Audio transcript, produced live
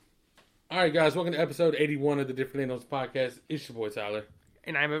All right, guys, welcome to episode 81 of the Different Angles podcast. It's your boy Tyler.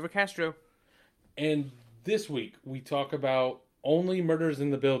 And I'm Ever Castro. And this week, we talk about only murders in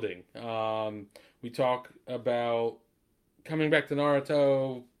the building. We talk about coming back to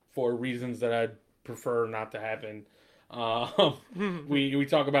Naruto for reasons that I'd prefer not to happen. We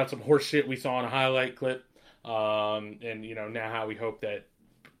talk about some horse shit we saw in a highlight clip. And, you know, now how we hope that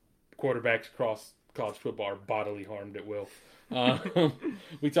quarterbacks across college football are bodily harmed at will.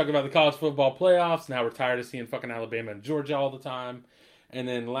 We talk about the college football playoffs and how we're tired of seeing fucking Alabama and Georgia all the time. And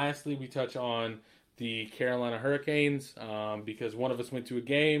then lastly, we touch on the Carolina Hurricanes because one of us went to a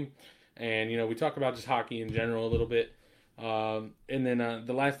game. And, you know, we talk about just hockey in general a little bit. And then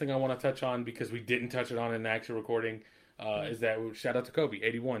the last thing I want to touch on, because we didn't touch it on in the actual recording, is that shout out to Kobe,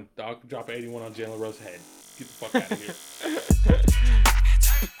 81. Dog drop 81 on Jalen Rose's head. Get the fuck out of here.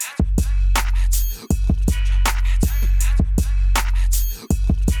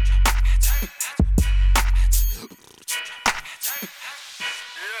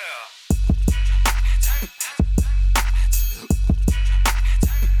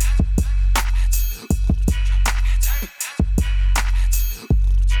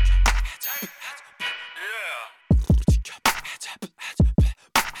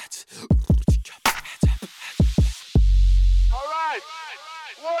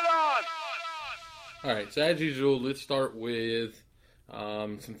 Alright, so as usual, let's start with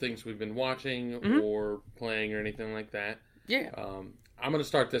some things we've been watching or playing or anything like that. Yeah. I'm going to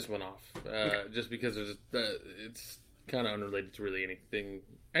start this one off, just because it's kind of unrelated to really anything.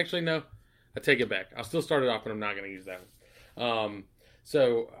 Actually, no, I take it back. I'll still start it off, but I'm not going to use that one.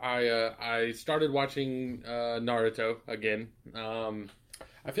 So I started watching Naruto again.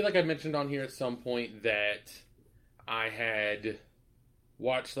 I feel like I mentioned on here at some point that I had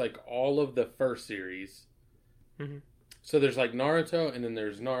watched like all of the first series. Mm-hmm. So there's like Naruto, and then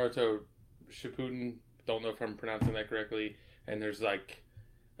there's Naruto Shippuden. Don't know if I'm pronouncing that correctly. And there's like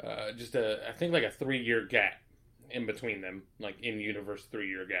just I think like a 3-year gap in between them, like in universe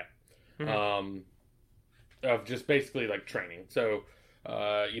 3-year gap, of just basically like training. So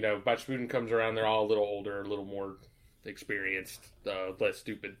you know, by Shippuden comes around, they're all a little older, a little more experienced, less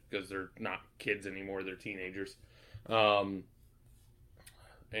stupid because they're not kids anymore; they're teenagers.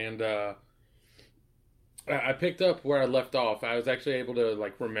 And I picked up where I left off. I was actually able to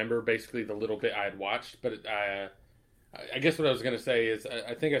like remember basically the little bit I had watched, but I guess what I was going to say is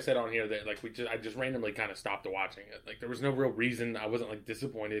I think I said on here that like I just randomly kind of stopped watching it. Like there was no real reason. I wasn't like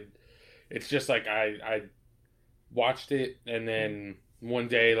disappointed. It's just like I watched it, and then one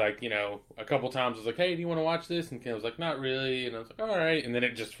day, like, you know, a couple times I was like, hey, do you want to watch this? And Ken was like, not really. And I was like, all right. And then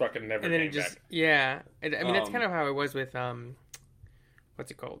it just fucking never came back. Yeah. I mean, that's kind of how it was with what's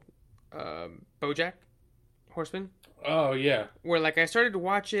it called? BoJack Horseman. Oh, yeah. Where, like, I started to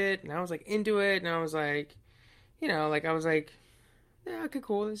watch it, and I was, like, into it, and I was, like, you know, like, I was, like, yeah, okay,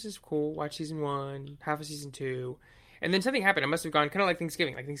 cool, this is cool. Watch season 1, half of season 2. And then something happened. I must have gone kind of like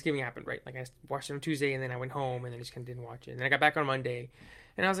Thanksgiving. Like, Thanksgiving happened, right? Like, I watched it on Tuesday, and then I went home, and then just kind of didn't watch it. And then I got back on Monday,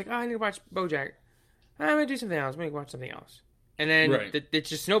 and I was like, oh, I need to watch BoJack. I'm going to do something else. I'm going to watch something else. And then it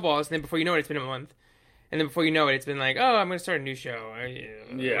just snowballs, and then before you know it, it's been a month. And then before you know it, it's been like, oh, I'm going to start a new show.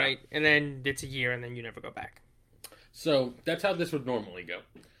 Yeah. Right? And then it's a year, and then you never go back. So that's how this would normally go.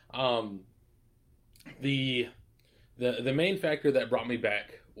 The main factor that brought me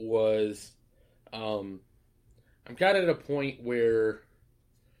back was I'm kind of at a point where,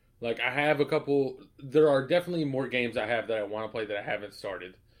 like, I have a couple. There are definitely more games I have that I want to play that I haven't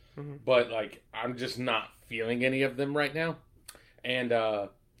started. Mm-hmm. But, like, I'm just not feeling any of them right now. And,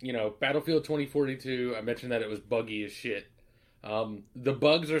 you know, Battlefield 2042, I mentioned that it was buggy as shit. The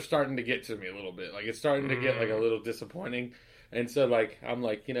bugs are starting to get to me a little bit. Like, it's starting to get, like, a little disappointing. And so, like, I'm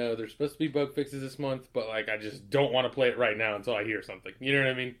like, you know, there's supposed to be bug fixes this month, but, like, I just don't want to play it right now until I hear something. You know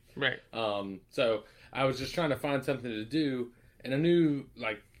what I mean? Right. So I was just trying to find something to do, and I knew,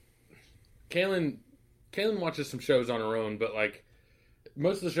 like, Kaylin watches some shows on her own, but, like,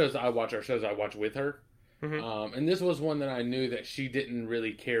 most of the shows I watch are shows I watch with her. Mm-hmm. And this was one that I knew that she didn't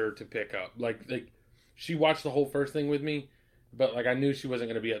really care to pick up. Like she watched the whole first thing with me, but, like, I knew she wasn't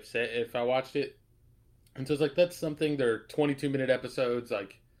going to be upset if I watched it. And so it's like, that's something, they're 22-minute episodes.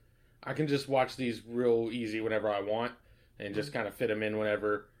 Like, I can just watch these real easy whenever I want and just kind of fit them in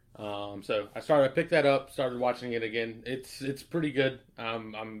whenever. So I picked that up, started watching it again. It's pretty good. I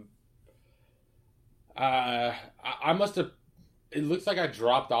must have, it looks like I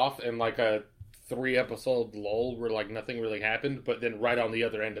dropped off in like a 3-episode lull where like nothing really happened, but then right on the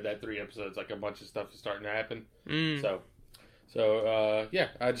other end of that 3 episodes, like a bunch of stuff is starting to happen. So yeah,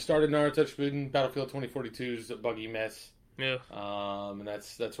 I just started Naruto Shippuden. Battlefield 2042 is a buggy mess. Yeah. And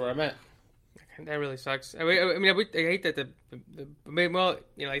that's where I'm at. That really sucks. I hate that well,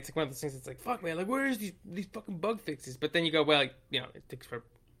 it's like one of those things. It's like, fuck, man, like, where's these fucking bug fixes? But then you go, well, like, it takes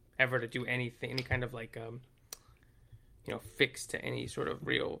forever to do anything, any kind of like, fix to any sort of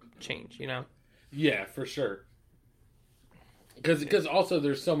real change, Yeah, for sure. Because also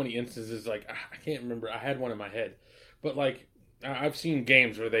there's so many instances, like, I can't remember, I had one in my head, but like, I've seen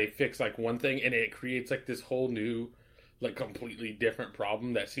games where they fix like one thing and it creates like this whole new, like, completely different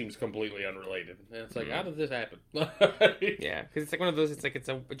problem that seems completely unrelated. And it's like, how did this happen? Yeah, because it's like one of those, it's like it's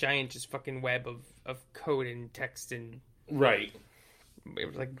a giant just fucking web of code and text, and right. It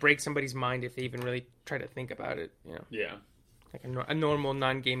would like break somebody's mind if they even really try to think about it, Yeah. Like a normal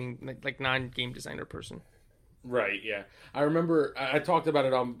non-gaming, like non-game designer person. Right, yeah. I remember I talked about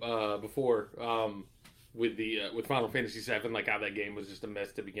it on before with Final Fantasy VII, like how that game was just a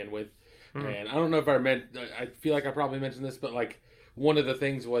mess to begin with. Mm-hmm. And I don't know if I feel like I probably mentioned this, but like one of the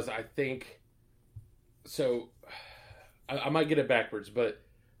things was, I think, so I might get it backwards, but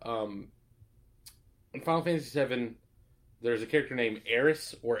in Final Fantasy VII, there's a character named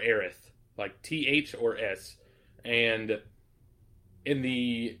Aerith or Aerith, like TH or S, and in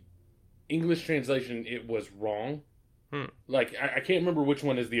the English translation, it was wrong. Like, I can't remember which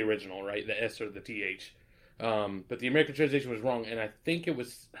one is the original, right? The S or the TH. But the American translation was wrong, and I think it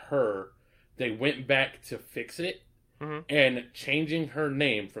was her. They went back to fix it, and changing her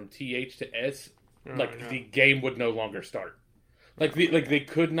name from TH to S, the game would no longer start. Like, they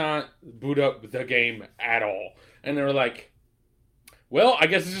could not boot up the game at all. And they were like, well, I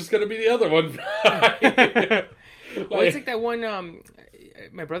guess it's just going to be the other one. Well, it's like that one,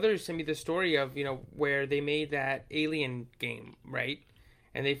 my brother sent me the story of, where they made that Alien game, right?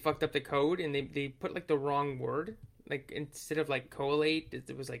 And they fucked up the code, and they put, like, the wrong word. Like, instead of, like, collate,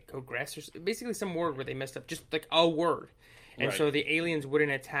 it was, like, progress, or basically some word where they messed up, just, like, a word. And so the aliens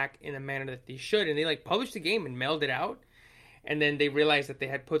wouldn't attack in the manner that they should, and they, like, published the game and mailed it out, and then they realized that they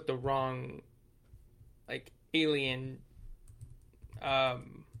had put the wrong, like, alien,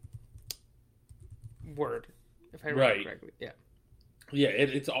 word, if I remember correctly. Yeah. Yeah,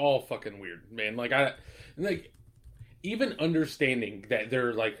 it's all fucking weird, man. Like, even understanding that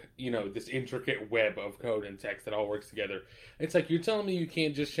they're like, this intricate web of code and text that all works together. It's like, you're telling me you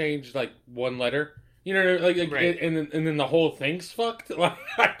can't just change like one letter, right. and then the whole thing's fucked. Like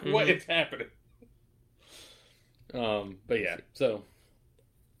what is happening? But yeah, so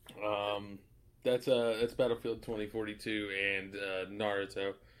that's Battlefield 2042 and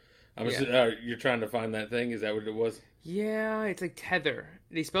Naruto. You're trying to find that thing. Is that what it was? Yeah, it's like Tether.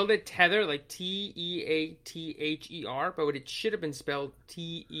 They spelled it Tether, like Teather, but it should have been spelled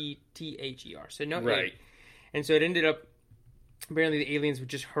Tether. So no, right. And so it ended up, apparently the aliens would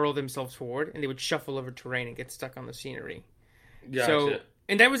just hurl themselves forward, and they would shuffle over terrain and get stuck on the scenery. Gotcha. So,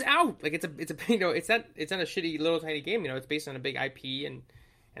 and that was out. Like it's a it's not a shitty little tiny game. It's based on a big IP, and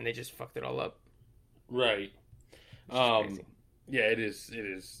they just fucked it all up. Right. Yeah, it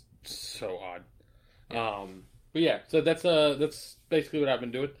is so odd. But yeah, so that's basically what I've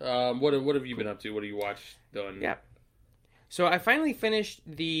been doing. What have you been up to? What have you watched, done? Yeah. So I finally finished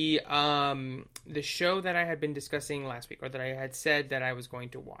the show that I had been discussing last week, or that I had said that I was going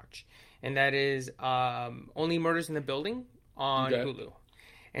to watch, and that is Only Murders in the Building on Hulu.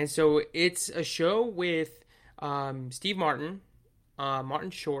 And so it's a show with Steve Martin,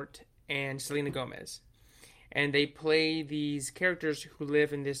 Martin Short, and Selena Gomez. And they play these characters who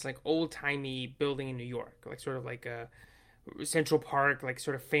live in this like old-timey building in New York, like sort of like a Central Park, like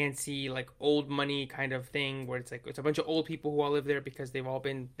sort of fancy, like old money kind of thing, where it's a bunch of old people who all live there because they've all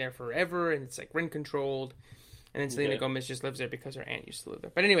been there forever, and it's like rent controlled. And then Selena Gomez just lives there because her aunt used to live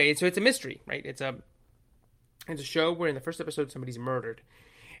there. But anyway, so it's a mystery, right? It's a show where in the first episode somebody's murdered,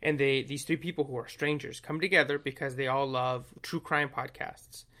 and these three people who are strangers come together because they all love true crime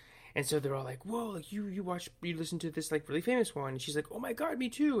podcasts. And so they're all like, whoa, like you listen to this like really famous one. And she's like, oh my God, me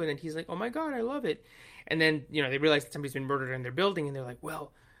too. And then he's like, oh my God, I love it. And then, they realize that somebody's been murdered in their building, and they're like,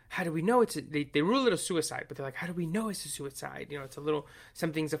 well, how do we know they rule it a suicide, but they're like, how do we know it's a suicide? It's a little,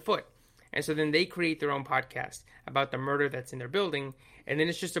 something's afoot. And so then they create their own podcast about the murder that's in their building. And then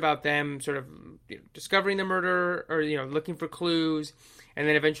it's just about them sort of discovering the murder, or, looking for clues, and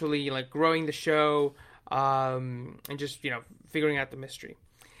then eventually like growing the show, and just, figuring out the mystery.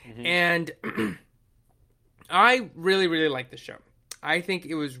 Mm-hmm. And I really, really liked the show. I think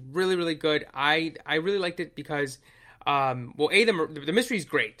it was really, really good. I really liked it because, the mystery is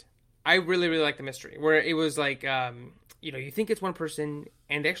great. I really, really like the mystery, where it was like, you think it's one person,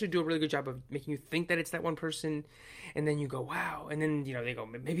 and they actually do a really good job of making you think that it's that one person, and then you go, wow, and then, they go,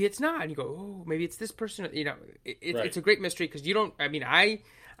 maybe it's not, and you go, oh, maybe it's this person, It's a great mystery, because you don't,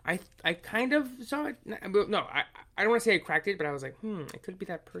 I kind of saw it. No, I don't want to say I cracked it, but I was like, it could be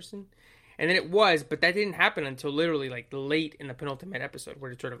that person. And then it was, but that didn't happen until literally like late in the penultimate episode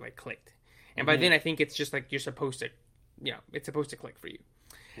where it sort of like clicked. And by then I think it's just like you're supposed to, it's supposed to click for you.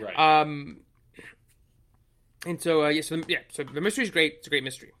 Right. And so so the mystery is great. It's a great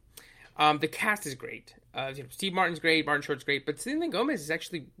mystery. The cast is great. Steve Martin's great. Martin Short's great. But Selena Gomez is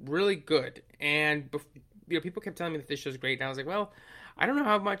actually really good. And people kept telling me that this show's great, and I was like, well, I don't know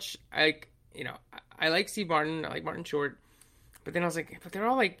how much I like Steve Martin. I like Martin Short. But then I was like, but they're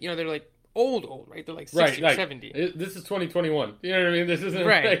all like, they're like old, right? They're like 60 or 70. This is 2021. You know what I mean? This isn't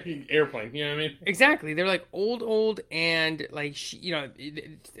right. like Airplane. You know what I mean? Exactly. They're like old, and like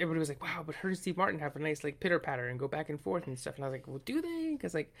everybody was like, wow, but her and Steve Martin have a nice like pitter patter and go back and forth and stuff. And I was like, well, do they?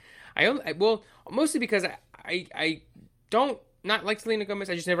 Because like mostly because I don't not like Selena Gomez.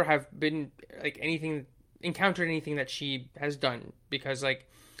 I just never have been like encountered anything that she has done because like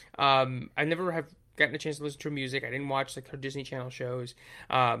I never have gotten a chance to listen to her music. I didn't watch like her Disney Channel shows.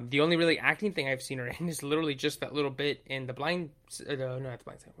 The only really acting thing I've seen her in is literally just that little bit in the Blind. No, not the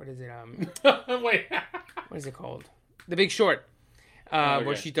Blind Side. What is it? Wait. What is it called? The Big Short. Okay.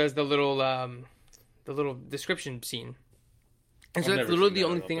 Where she does the little description scene. And so I've that's never literally seen the that,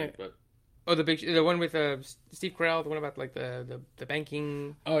 only thing. but... Oh, the one with Steve Carell, the one about like the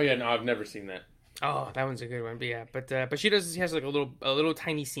banking. Oh yeah, no, I've never seen that. Oh, that one's a good one. But yeah, but she has like a little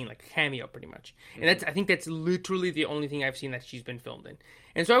tiny scene, like a cameo, pretty much. And I think that's literally the only thing I've seen that she's been filmed in.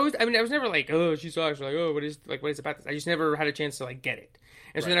 And so I was never like, oh, she sucks, or like, oh, what is about this? I just never had a chance to like get it.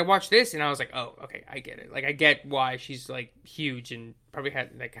 And so then I watched this, and I was like, oh, okay, I get it. Like I get why she's like huge and probably has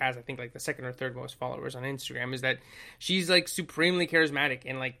I think like the second or third most followers on Instagram. Is that she's like supremely charismatic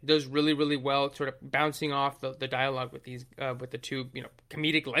and like does really really well, sort of bouncing off the dialogue with these with the two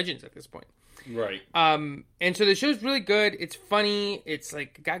comedic legends at this point. Right. And so the show's really good. It's funny. It's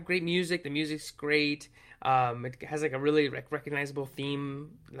like got great music. The music's great. It has like a really recognizable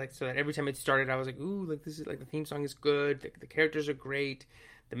theme, like so that every time it started, I was like, "Ooh, like this is like the theme song is good. The characters are great.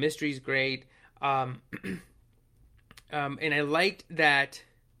 The mystery's great." And I liked that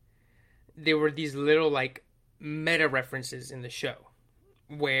there were these little like meta references in the show,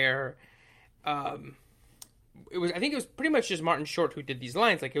 where I think it was pretty much just Martin Short who did these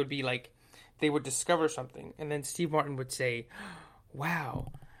lines. Like it would be like they would discover something, and then Steve Martin would say,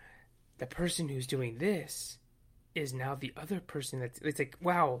 "Wow, the person who's doing this is now the other person." It's like,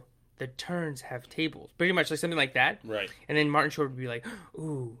 wow, the turns have tables. Pretty much like something like that. Right. And then Martin Short would be like,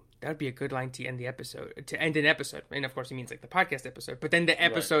 ooh, that would be a good line to end an episode. And of course he means like the podcast episode. But then the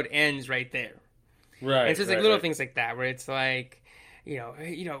episode ends right there. Right. And so it's like little things like that where it's like,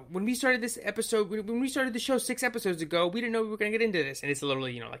 when we started this episode, when we started the show 6 episodes ago, we didn't know we were going to get into this. And it's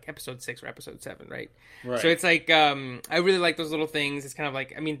literally, like episode 6 or episode 7, right? Right. So it's like, I really like those little things. It's kind of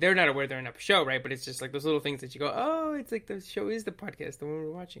like, I mean, they're not aware they're in a show, right? But it's just like those little things that you go, oh, it's like the show is the podcast, the one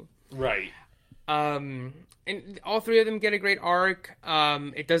we're watching. Right. And all 3 of them get a great arc.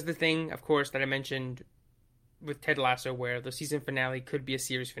 It does the thing, of course, that I mentioned with Ted Lasso, where the season finale could be a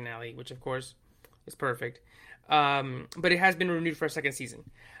series finale, which of course is perfect. But it has been renewed for a 2nd season.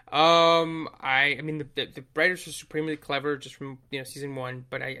 I mean, the writers are supremely clever just from, season 1,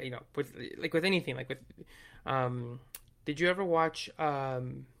 but with anything, like with, did you ever watch,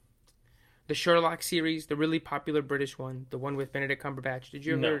 the Sherlock series, the really popular British one, the one with Benedict Cumberbatch? Did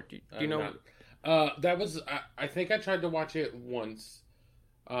you ever, no, do you know? That was, I think I tried to watch it once.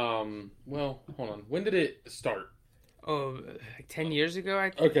 Well, hold on. When did it start? Oh, like 10 years ago, I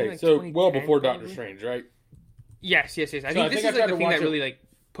think. Okay, like so well before probably. Doctor Strange, right? Yes. I think this is like the thing that really like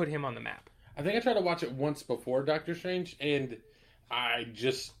put him on the map. I think I tried to watch it once before Doctor Strange, and I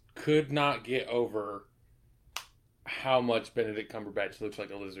just could not get over how much Benedict Cumberbatch looks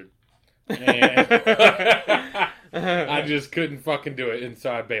like a lizard. And I just couldn't fucking do it, and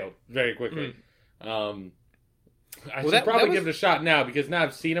so I bailed very quickly. I should probably give it a shot now, because now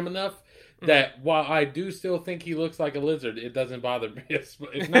I've seen him enough that while I do still think he looks like a lizard, it doesn't bother me. It's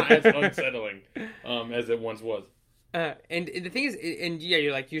not as unsettling as it once was. And the thing is, and yeah,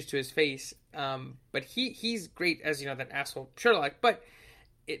 you're like used to his face, but he's great as that asshole Sherlock. But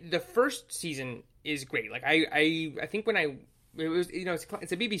the first season is great. Like I think when it was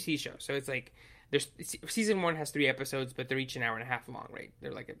it's a BBC show, so it's like season 1 has 3 episodes, but they're each an hour and a half long, right?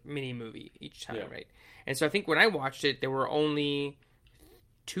 They're like a mini movie each time, right? And so I think when I watched it, there were only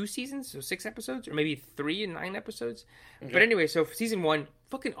 2 seasons, so 6 episodes, or maybe 3 and 9 episodes. Okay. But anyway, so season 1,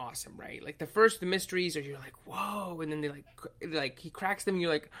 fucking awesome, right? Like the mysteries are, you're like, whoa, and then they like he cracks them, and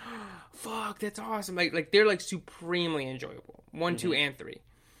you're like, oh, fuck, that's awesome. Like they're like supremely enjoyable. 1, 2, and 3.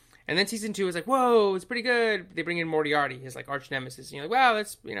 And then season 2 is like, whoa, it's pretty good. They bring in Moriarty, his like arch nemesis. And you're like, wow,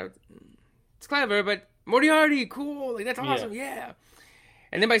 that's it's clever, but Moriarty, cool, like that's awesome, yeah.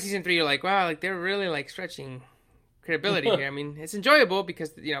 And then by season 3, you're like, wow, like they're really like stretching credibility here. I mean, it's enjoyable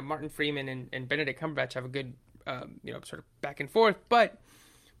because Martin Freeman and Benedict Cumberbatch have a good sort of back and forth, but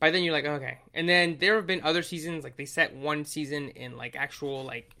by then you're like, okay. And then there have been other seasons, like they set one season in like actual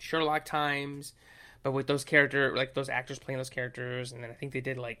like Sherlock times, but with those those actors playing those characters, and then I think they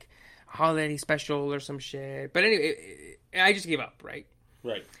did like a holiday special or some shit. But anyway, I just gave up, right?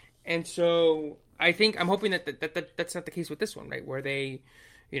 Right. And so I'm hoping that that's not the case with this one, right? Where they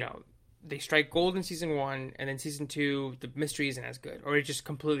strike gold in season 1, and then season 2 the mystery isn't as good, or it just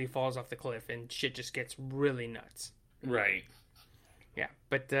completely falls off the cliff and shit just gets really nuts. Right. Yeah,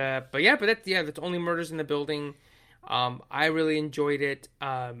 but that's Only Murders in the Building. I really enjoyed it.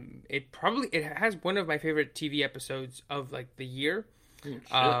 It has one of my favorite TV episodes of like the year,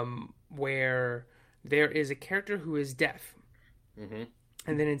 where there is a character who is deaf,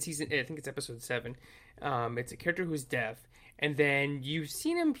 and then in season, I think it's episode 7, it's a character who's deaf, and then you've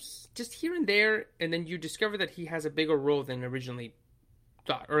seen him just here and there, and then you discover that he has a bigger role than originally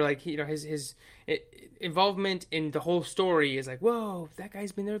thought, or like his involvement in the whole story is like, whoa, that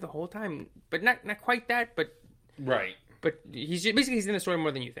guy's been there the whole time, but not quite that, but right. But he's in the story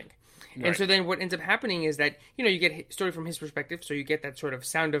more than you think. Right. And so then what ends up happening is that you get a story from his perspective, so you get that sort of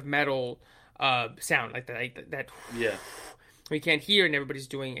Sound of Metal sound like that yeah, we can't hear, and everybody's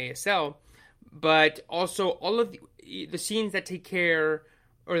doing ASL, but also all of the scenes that take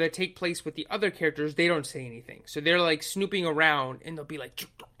place with the other characters, they don't say anything. So they're like snooping around, and they'll be like,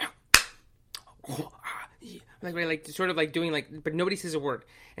 like sort of like doing like, but nobody says a word,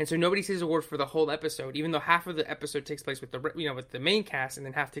 and so nobody says a word for the whole episode, even though half of the episode takes place with the main cast, and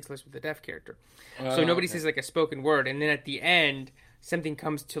then half takes place with the deaf character. So nobody says like a spoken word, and then at the end something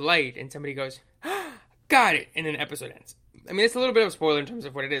comes to light, and somebody goes, "Got it," and then the episode ends. I mean, it's a little bit of a spoiler in terms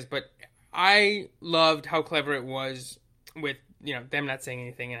of what it is, but I loved how clever it was with them not saying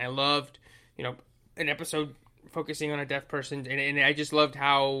anything, and I loved an episode focusing on a deaf person, and I just loved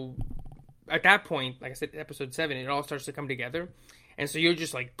how at that point, like I said, episode 7, it all starts to come together, and so you're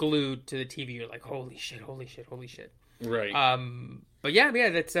just like glued to the TV. You're like, holy shit, holy shit, holy shit. Right. But yeah,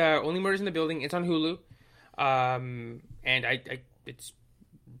 that's Only Murders in the Building. It's on Hulu, and it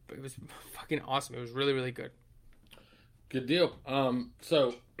was fucking awesome. It was really, really good. Good deal.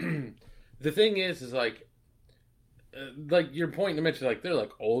 So the thing is like your point to mention, like they're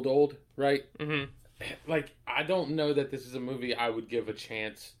like old, right? Mm-hmm. Like I don't know that this is a movie I would give a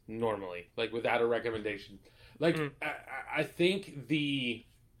chance normally, like without a recommendation. Like I think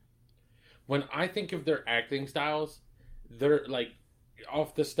when I think of their acting styles, they're like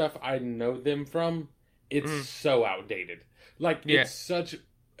off the stuff I know them from. It's so outdated. Like it's such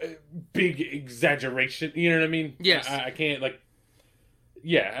a big exaggeration. You know what I mean? Yes. I can't like.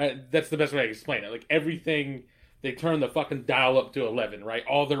 Yeah, that's the best way I can explain it. Like everything. They turn the fucking dial up to 11, right?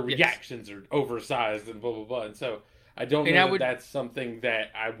 All their reactions are oversized and blah, blah, blah. And so I don't know that's something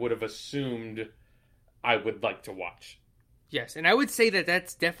that I would have assumed I would like to watch. Yes, and I would say that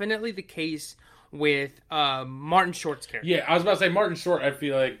that's definitely the case with Martin Short's character. Yeah, I was about to say Martin Short, I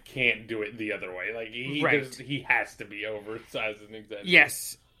feel like can't do it the other way. Like he has to be oversized and exaggerated.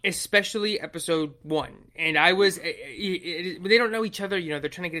 Yes. Especially episode 1. And I was... they don't know each other. They're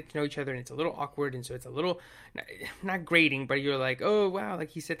trying to get to know each other, and it's a little awkward, and so it's a little... Not grating, but you're like, oh, wow, like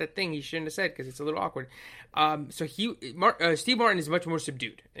he said that thing he shouldn't have said because it's a little awkward. So Steve Martin is much more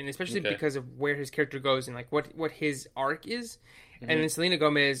subdued, and especially because of where his character goes and like what his arc is. Mm-hmm. And then Selena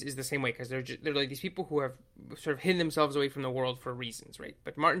Gomez is the same way because they're like these people who have sort of hidden themselves away from the world for reasons, right?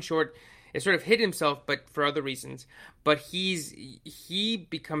 But Martin Short is sort of hid himself, but for other reasons. But he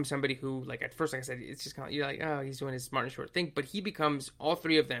becomes somebody who, like at first, like I said, it's just kind of you're like, oh, he's doing his Martin Short thing. But he becomes all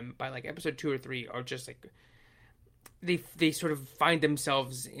 3 of them by like episode 2 or 3 are just like they sort of find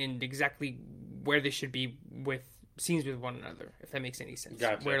themselves in exactly where they should be with scenes with one another, if that makes any sense.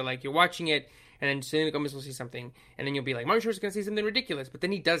 Gotcha. Where like you're watching it, and then Selena Gomez will say something, and then you'll be like, Martin Short's going to say something ridiculous, but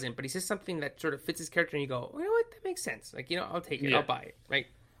then he doesn't. But he says something that sort of fits his character, and you go, you know what, that makes sense. Like, I'll take it, I'll buy it, right?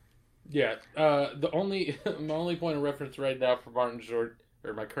 Yeah. My only point of reference right now for Martin Short,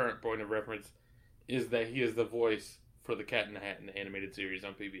 or my current point of reference, is that he is the voice for the Cat in the Hat in the animated series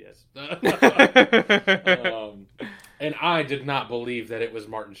on PBS. And I did not believe that it was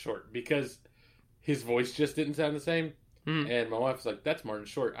Martin Short because his voice just didn't sound the same. And my wife was like, that's Martin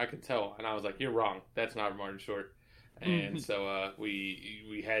Short, I can tell. And I was like, you're wrong, that's not Martin Short. And so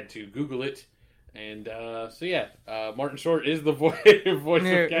we had to Google it. And Martin Short is the voice of Cat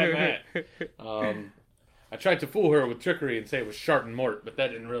in the Hat. I tried to fool her with trickery and say it was Shart and Mort, but that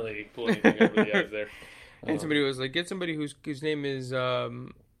didn't really pull anything over the eyes there. And somebody was like, get somebody whose name is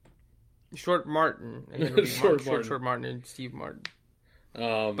Short Martin, and then it'll be Short Martin and Steve Martin.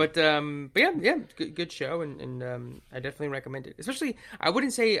 But yeah, good show, and I definitely recommend it. Especially, I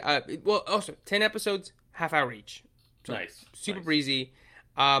wouldn't say also 10 episodes, half hour each. So nice, super nice. breezy.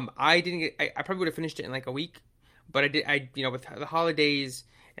 I probably would have finished it in like a week, but I with the holidays,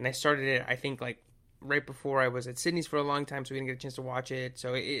 and I started it I think like right before I was at Sydney's for a long time, so we didn't get a chance to watch it.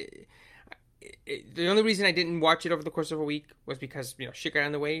 So the only reason I didn't watch it over the course of a week was because shit got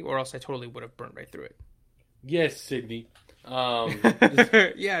in the way, or else I totally would have burned right through it. Yes, Sydney.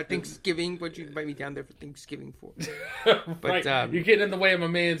 Yeah, Thanksgiving. What'd you invite me down there for Thanksgiving for? But right. You're getting in the way of my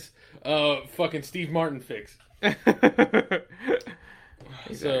man's fucking Steve Martin fix.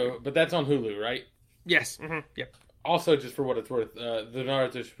 So, but that's on Hulu, right? Yes. Mm-hmm. Yep. Also, just for what it's worth, the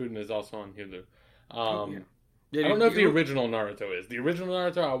Naruto Shippuden is also on Hulu. Yeah, I don't know if the original Naruto is. The original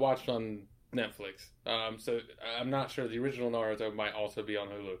Naruto I watched on Netflix. So I'm not sure. The original Naruto might also be on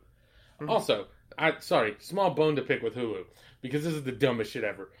Hulu. Mm-hmm. Also, small bone to pick with Hulu, because this is the dumbest shit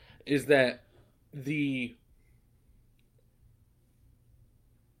ever, is that if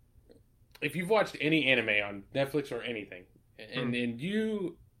you've watched any anime on Netflix or anything, and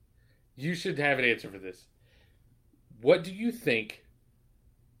you should have an answer for this. What do you think,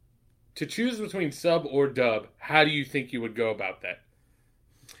 to choose between sub or dub, how do you think you would go about that?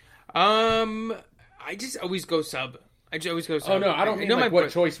 I just always go sub. Oh no, I don't mean like what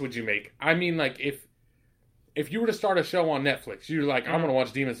choice would you make. I mean like if you were to start a show on Netflix, you're like, I'm gonna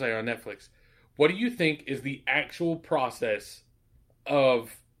watch Demon Slayer on Netflix. What do you think is the actual process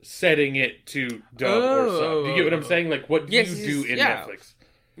of setting it to dub or sub? Do you get what I'm saying? Like, what do you do in Netflix?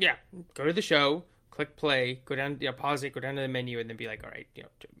 Yeah, go to the show, click play, go down, pause it, go down to the menu, and then be like, all right,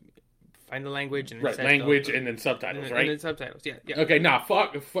 find the language and then language and then subtitles, right? And then subtitles, yeah. Okay,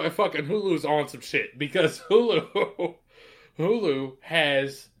 fucking Hulu's on some shit, because Hulu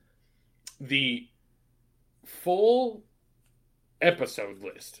has the full episode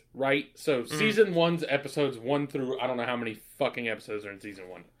list, right? So season 1's episodes 1 through, I don't know how many fucking episodes are in season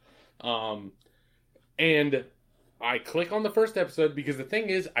 1. And I click on the first episode, because the thing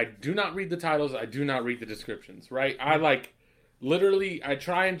is, I do not read the titles, I do not read the descriptions, right? Literally, I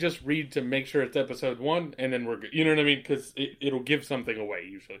try and just read to make sure it's episode 1, and then we're good. You know what I mean? Because it'll give something away,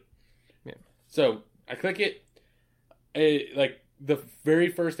 usually. Yeah. So, I click it. The very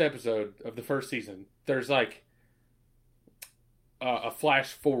first episode of the first season, there's, a flash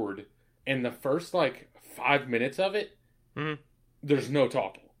forward. And the first, 5 minutes of it, there's no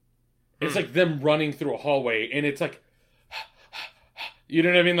talking. It's like them running through a hallway, and it's like... You know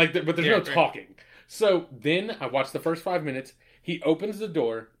what I mean? But there's no talking. Right. So, then I watch the first 5 minutes. He opens the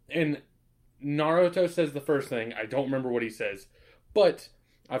door, and Naruto says the first thing. I don't remember what he says. But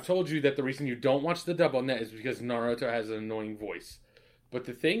I've told you that the reason you don't watch the dub on that is because Naruto has an annoying voice. But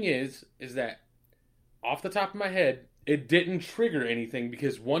the thing is that off the top of my head, it didn't trigger anything,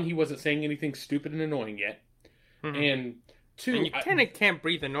 because 1, he wasn't saying anything stupid and annoying yet. Mm-hmm. And 2... And you kind of can't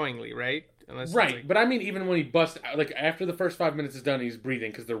breathe annoyingly, right? Right, but I mean, even when he busts... after the first 5 minutes is done, he's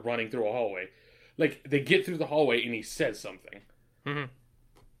breathing because they're running through a hallway. They get through the hallway and he says something. Mm-hmm.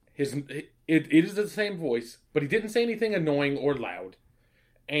 It is the same voice, but he didn't say anything annoying or loud.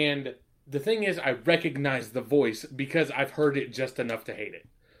 And the thing is, I recognize the voice because I've heard it just enough to hate it.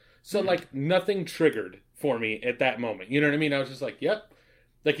 So, nothing triggered for me at that moment. You know what I mean? I was just like, yep.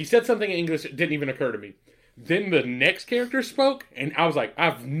 He said something in English, it didn't even occur to me. Then the next character spoke, and I was like,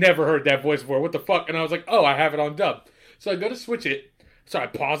 I've never heard that voice before. What the fuck? And I was like, oh, I have it on dub. So I go to switch it. So I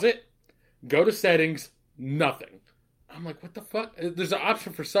pause it, go to settings, nothing. I'm like, what the fuck? There's an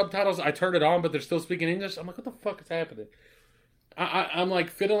option for subtitles. I turn it on, but they're still speaking English. I'm like, what the fuck is happening? I'm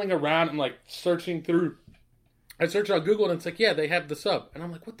fiddling around and searching through. I search on Google and it's like, yeah, they have the sub. And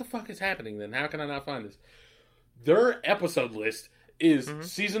I'm like, what the fuck is happening then? How can I not find this? Their episode list is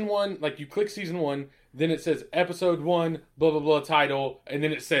season 1. You click season 1, then it says episode 1, blah, blah, blah, title, and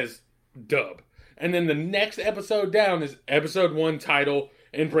then it says dub. And then the next episode down is episode 1, title,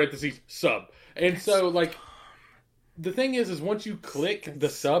 in parentheses, sub. And so, the thing is once you click the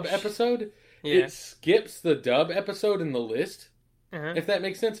sub episode, it skips the dub episode in the list, if that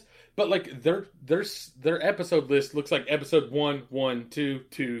makes sense. But their episode list looks like episode 1, 1, 2,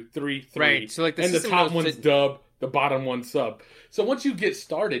 2, 3, 3. Right. So and the top one's dub, the bottom one's sub. So once you get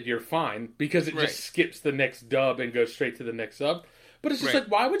started, you're fine, because it just skips the next dub and goes straight to the next sub. But it's just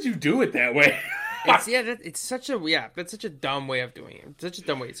why would you do it that way? That's such a dumb way of doing it. It's such a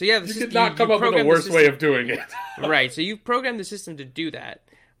dumb way. So you could not come up with a worse way of doing it. Right. So you programmed the system to do that,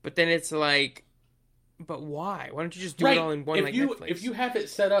 but then it's But why? Why don't you just do it all in one Netflix? If you have it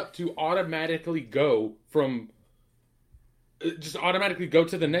set up to automatically go from, just automatically go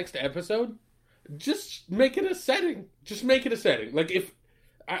to the next episode, just make it a setting. Just make it a setting. Like if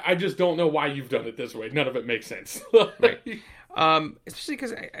I just don't know why you've done it this way. None of it makes sense. Right. Especially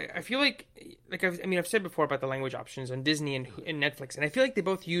because I feel like I've said before about the language options on Disney and Netflix, and I feel like they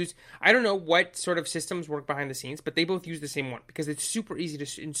both use, I don't know what sort of systems work behind the scenes, but they both use the same one because it's super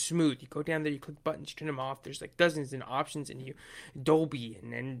easy and smooth. You go down there, you click buttons, you turn them off. There's like dozens of options, and you Dolby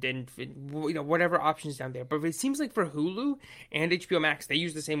and whatever options down there. But it seems like for Hulu and HBO Max, they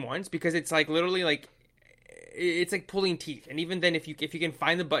use the same ones because it's like literally like it's like pulling teeth. And even then, if you can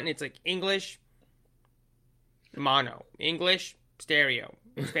find the button, it's like English. Mono, English, stereo,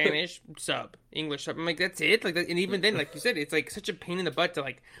 Spanish, sub, English, sub. I'm like, that's it. Like, and even then, like you said, it's like such a pain in the butt to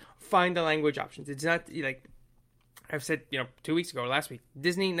like find the language options. It's not like I've said, 2 weeks ago or last week,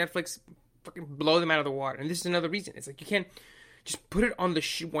 Disney, Netflix, fucking blow them out of the water. And this is another reason. It's like you can't just put it on the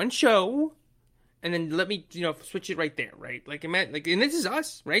one show, and then let me, switch it right there, right? Like, and this is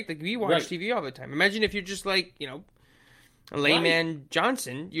us, right? Like we watch TV all the time. Imagine if you're just like, a layman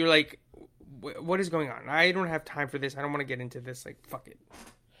Johnson. You're like, what is going on? I don't have time for this. I don't want to get into this. Like, fuck it.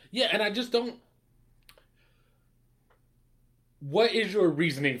 Yeah, and I just don't... What is your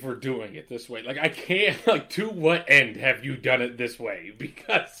reasoning for doing it this way? Like, I can't... Like, to what end have you done it this way?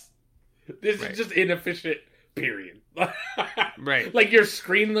 Because this is just inefficient, period. Right. Like, your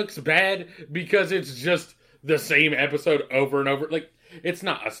screen looks bad because it's just the same episode over and over. Like, it's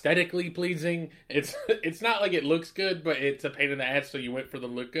not aesthetically pleasing. It's not like it looks good, but it's a pain in the ass, so you went for the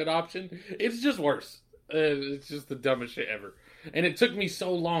look good option. It's just worse. It's just the dumbest shit ever. And it took me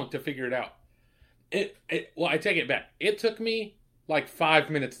so long to figure it out. Well, I take it back. It took me like 5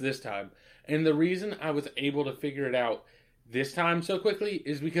 minutes this time. And the reason I was able to figure it out this time so quickly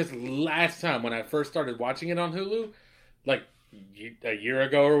is because last time when I first started watching it on Hulu, like a year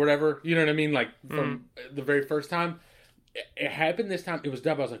ago or whatever, you know what I mean? Like from the very first time, it happened this time. It was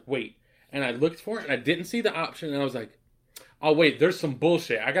dumb. I was like, wait. And I looked for it, and I didn't see the option. And I was like, oh, wait, there's some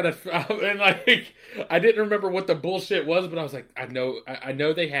bullshit. I gotta... And, like, I didn't remember what the bullshit was, but I was like, I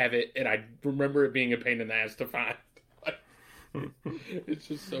know they have it, and I remember it being a pain in the ass to find. It's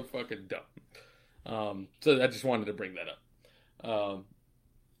just so fucking dumb. So I just wanted to bring that up.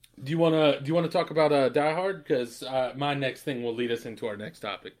 Do you want to talk about Die Hard? Because my next thing will lead us into our next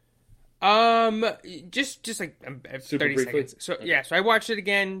topic. Just like Super 30 briefly? seconds. So yeah, so I watched it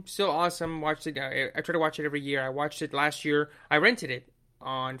again. Still awesome. Watched it. I try to watch it every year. I watched it last year. I rented it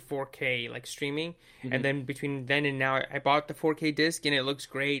on 4K, like streaming, and then between then and now, I bought the 4K disc, and it looks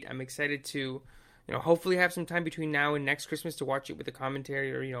great. I'm excited to, hopefully have some time between now and next Christmas to watch it with the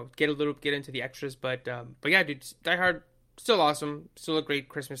commentary, or get into the extras. But yeah, dude, Die Hard still awesome. Still a great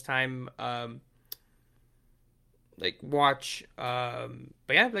Christmas time. Like watch, but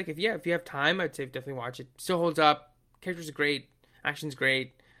yeah, like if you have time, I'd say definitely watch it. Still holds up. Characters are great. Action's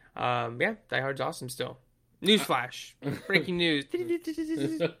great. Yeah, Die Hard's awesome still. Newsflash. Breaking news.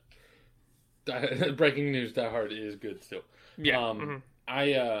 Breaking news, Die Hard is good still. Yeah.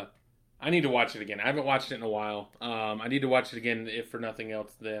 I need to watch it again. I haven't watched it in a while. I need to watch it again, if for nothing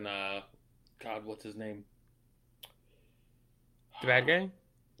else, then, God, what's his name? The bad guy?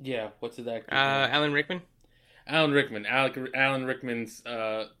 Yeah, what's his actor? Alan Rickman? Alan Rickman. Alan Rickman's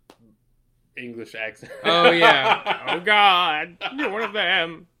English accent. Oh, yeah. Oh, God. You're one of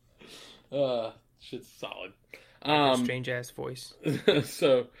them. Shit's solid. Strange-ass voice.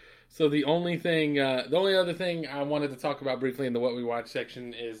 So the only other thing I wanted to talk about briefly in the What We Watch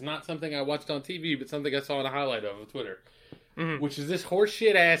section is not something I watched on TV, but something I saw in a highlight of Twitter. Which is this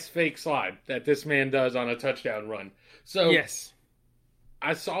horseshit-ass fake slide that this man does on a touchdown run. So, yes.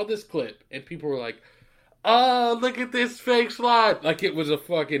 I saw this clip, and people were like, oh, look at this fake slide. Like it was a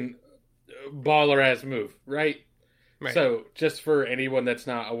fucking baller-ass move, right? So, just for anyone that's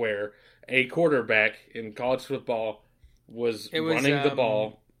not aware, a quarterback in college football was running the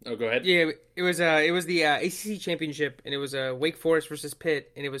ball. Oh, go ahead. Yeah, it was the ACC championship, and it was Wake Forest versus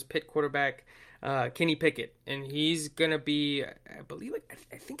Pitt, and it was Pitt quarterback Kenny Pickett, and he's gonna be, I believe,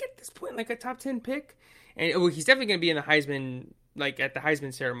 I think at this point, like a top 10 pick, and he's definitely gonna be in the Heisman, like at the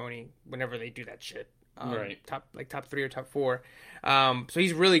Heisman ceremony whenever they do that shit. Right. Top 3 or top 4. So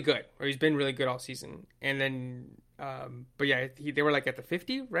he's really good, or he's been really good all season. And then, but yeah, they were like at the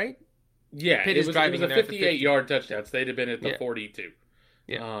 50, right? Yeah, it was a 58-yard touchdown. So they'd have been at the 42.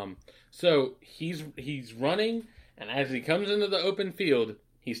 Yeah. So he's running, and as he comes into the open field,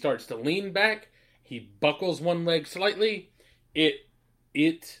 he starts to lean back. He buckles one leg slightly. He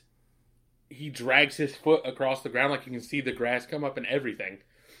drags his foot across the ground, like you can see the grass come up and everything.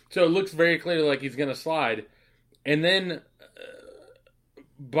 So it looks very clearly like he's going to slide. And then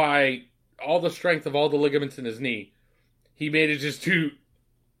by all the strength of all the ligaments in his knee, he manages to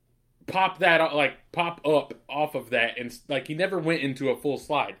pop up off of that. And like he never went into a full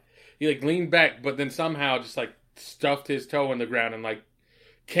slide. He like leaned back, but then somehow just like stuffed his toe in the ground and like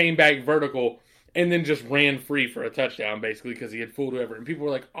came back vertical and then just ran free for a touchdown basically because he had fooled whoever. And people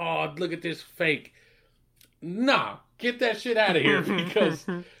were like, oh, look at this fake. Nah, get that shit out of here because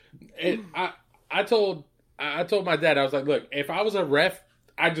I told my dad, I was like, look, if I was a ref,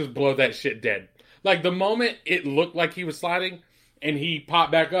 I'd just blow that shit dead. Like the moment it looked like he was sliding and he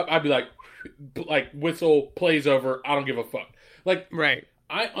popped back up, I'd be like whistle, plays over, I don't give a fuck. Like, right.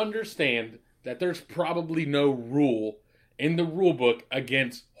 I understand that there's probably no rule in the rule book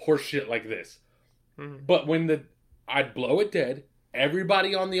against horse shit like this. Mm-hmm. But I'd blow it dead,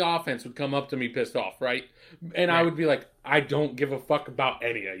 everybody on the offense would come up to me pissed off, right? And right. I would be like, I don't give a fuck about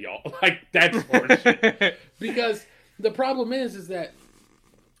any of y'all. Like, that's horseshit. Because the problem is that,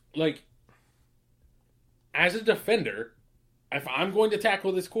 like, as a defender, if I'm going to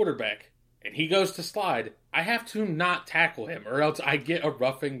tackle this quarterback and he goes to slide, I have to not tackle him or else I get a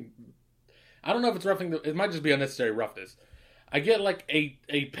roughing. I don't know if it's roughing. It might just be unnecessary roughness. I get like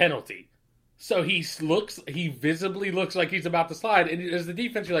a penalty. So he visibly looks like he's about to slide. And as the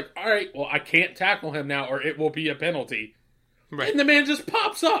defense, you're like, all right, well, I can't tackle him now or it will be a penalty. Right. And the man just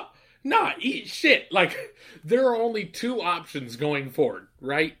pops up. Nah, eat shit. Like, there are only two options going forward,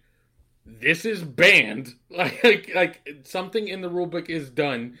 right? This is banned. Like something in the rule book is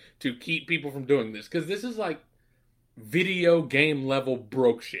done to keep people from doing this. Because this is like video game level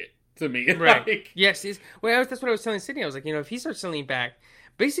broke shit to me. Right. Like, yes. That's what I was telling Sydney. I was like, if he starts selling back,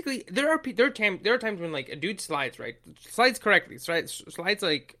 basically, there are times when like a dude slides, right? Slides correctly. Slides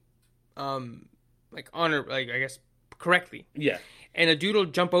like honor, like I guess correctly. Yeah. And a dude will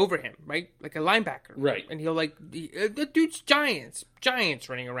jump over him, right? Like a linebacker. Right. And he'll like the dude's giants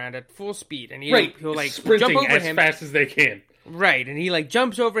running around at full speed, and he'll like sprinting jump over as him fast as they can. Right, and he like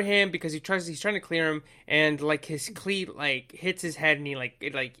jumps over him because he's trying to clear him, and like his cleat like hits his head, and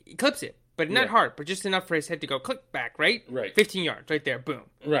he clips it. But not hard, but just enough for his head to go click back, right? Right. 15 yards, right there, boom.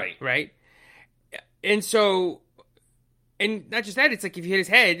 Right. Right? And so, and not just that, it's like if you hit his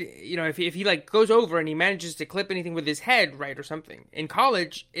head, if he like goes over and he manages to clip anything with his head, right, or something. In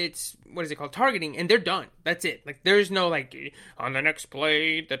college, it's, what is it called, targeting, and they're done. That's it. Like, there's no, like, on the next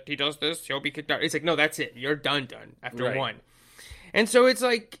play that he does this, he'll be kicked out. It's like, no, that's it. You're done after one. And so it's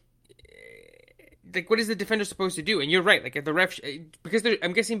like, what is the defender supposed to do? And you're right. Like, if the ref,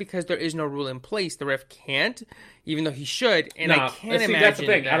 I'm guessing because there is no rule in place, the ref can't, even though he should. And I can't imagine. That's the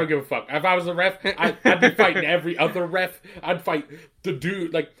thing. I don't give a fuck. If I was a ref, I'd be fighting every other ref. I'd fight the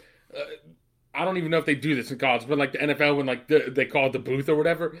dude. Like, I don't even know if they do this in college, but like the NFL, when like they call it the booth or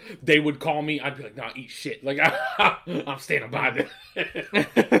whatever, they would call me. I'd be like, "Nah, eat shit." Like I'm standing by this.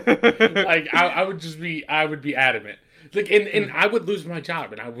 Like I would be adamant. Like, and I would lose my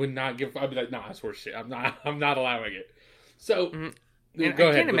job, and I would not give. I'd be like, "Nah, that's horse shit. I'm not allowing it." So, go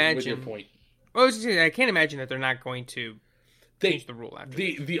ahead with your point. Well, I can't imagine that they're not going to change the rule after.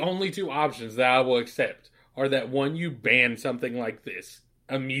 The only two options that I will accept are that one, you ban something like this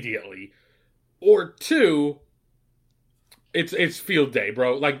immediately, or two, it's field day,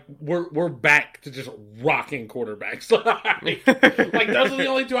 bro. Like we're back to just rocking quarterbacks. Like those are the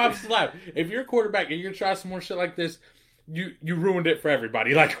only two options left. If you're a quarterback and you're trying some more shit like this, you ruined it for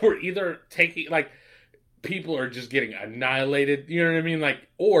everybody. Like we're either taking, like, people are just getting annihilated. You know what I mean? Like,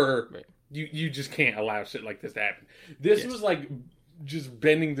 or you just can't allow shit like this to happen. This was like just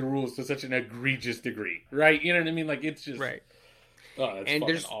bending the rules to such an egregious degree, right? You know what I mean? Like, it's just right. Oh, it's and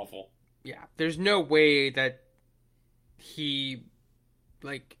fucking awful. Yeah, there's no way that he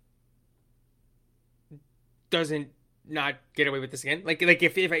like doesn't not get away with this again. Like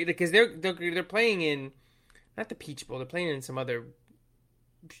if because they're playing in not the Peach Bowl, they're playing in some other.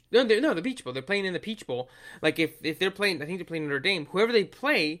 No, the Peach Bowl. They're playing in the Peach Bowl. Like if they're playing, I think they're playing Notre Dame. Whoever they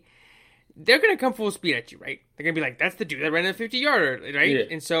play, they're gonna come full speed at you, right? They're gonna be like, "That's the dude that ran a 50-yarder," right? Yeah.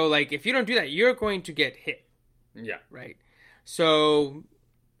 And so, like, if you don't do that, you're going to get hit. Yeah. Right. So,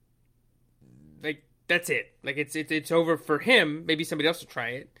 like, that's it. Like, it's over for him. Maybe somebody else will try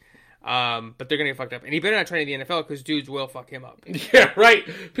it. But they're gonna get fucked up, and he better not try it in the NFL because dudes will fuck him up. Yeah, right.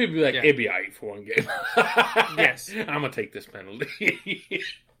 People be like, "It'd be alright for one game." Yes, I'm gonna take this penalty.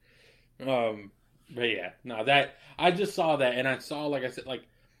 But yeah, no, that I just saw that, and I saw, like I said, like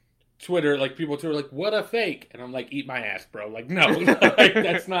Twitter, like people Twitter, like, "What a fake," and I'm like, "Eat my ass, bro!" Like, no, like,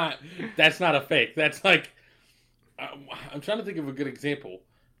 that's not a fake. That's like, I'm trying to think of a good example.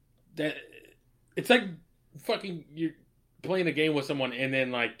 That it's like fucking playing a game with someone and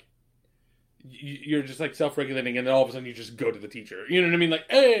then like you're just like self-regulating, and then all of a sudden you just go to the teacher. You know what I mean? Like,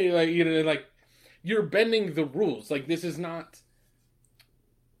 hey, like, you know, like you're bending the rules. Like, this is not.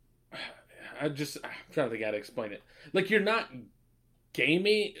 I'm trying to think how to explain it. Like, you're not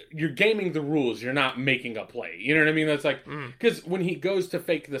gaming. You're gaming the rules. You're not making a play. You know what I mean? That's like, because when he goes to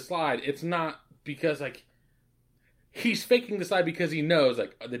fake the slide, it's not because like he's faking the slide because he knows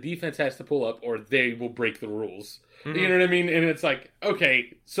like the defense has to pull up or they will break the rules. Mm-hmm. You know what I mean? And it's like,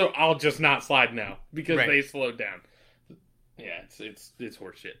 okay, so I'll just not slide now because they slowed down. Yeah, it's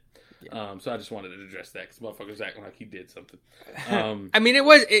horseshit. Yeah. So I just wanted to address that because motherfuckers acting like he did something. I mean, it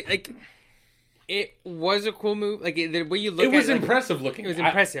was a cool move. Like the way you look, it was impressive looking. It was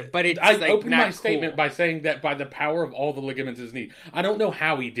impressive, but it's I like opened not my cool. statement by saying that by the power of all the ligaments in his knee. I don't know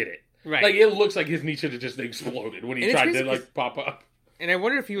how he did it. Right, like it looks like his knee should have just exploded when he tried to like pop up. And I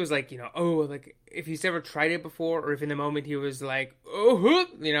wonder if he was like, you know, like if he's ever tried it before, or if in the moment he was like, oh,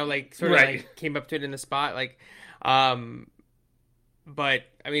 you know, like sort of like came up to it in the spot, like, but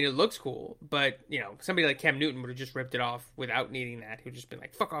I mean, it looks cool. But you know, somebody like Cam Newton would have just ripped it off without needing that. He would just been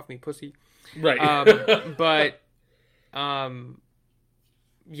like, "Fuck off me, pussy." Right.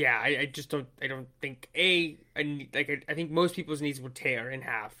 Yeah, I just don't. I don't think I think most people's knees would tear in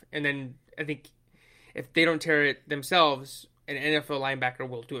half, and then I think if they don't tear it themselves, an NFL linebacker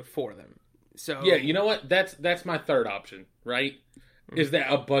will do it for them. So yeah, you know what? That's my third option, right? Is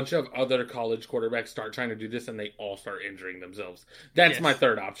that a bunch of other college quarterbacks start trying to do this and they all start injuring themselves? That's my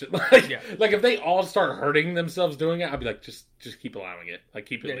third option. Like if they all start hurting themselves doing it, I'd be like, just keep allowing it. Like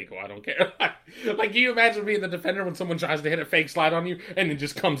keep it legal. I don't care. Like, can you imagine being the defender when someone tries to hit a fake slide on you and it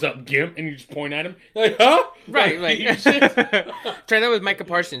just comes up gimp and you just point at him? Like, huh? Right, like try that with Micah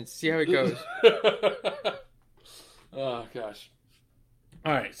Parsons. See how it goes. Oh gosh.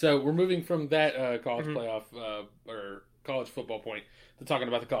 All right, so we're moving from that college playoff or college football point to talking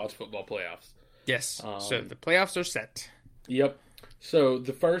about the college football playoffs. Yes. So the playoffs are set. Yep. So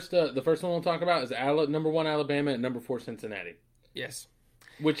the first one we'll talk about is number 1 Alabama and number 4 Cincinnati. Yes.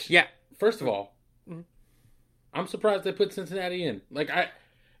 Which first of all, I'm surprised they put Cincinnati in. Like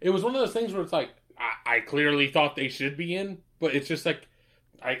it was one of those things where it's like I clearly thought they should be in, but it's just like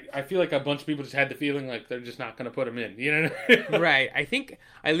I feel like a bunch of people just had the feeling like they're just not going to put them in. You know? Right.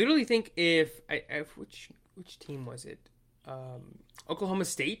 I literally think if which team was it? Oklahoma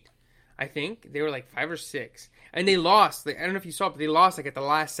State, I think they were like 5 or 6, and they lost. I don't know if you saw it, but they lost like at the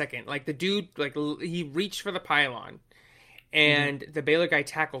last second. Like the dude, like he reached for the pylon, and the Baylor guy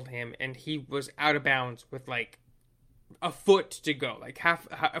tackled him, and he was out of bounds with like a foot to go, like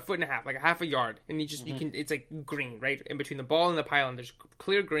a foot and a half, like a half a yard, and he just it's like green right in between the ball and the pylon. There's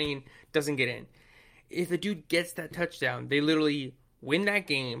clear green, doesn't get in. If the dude gets that touchdown, they literally win that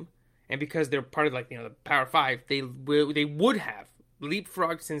game. And because they're part of, like, you know, the Power 5, they would have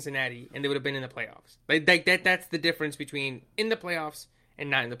leapfrogged Cincinnati, and they would have been in the playoffs. Like that's the difference between in the playoffs and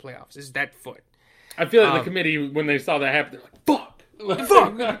not in the playoffs, is that foot. I feel like the committee, when they saw that happen, they're like, fuck!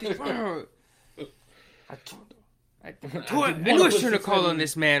 I knew I shouldn't have called on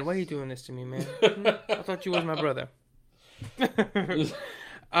this man. Why are you doing this to me, man? I thought you was my brother. But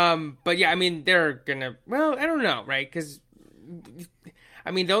yeah, I mean, they're gonna, well, I don't know, right? Because I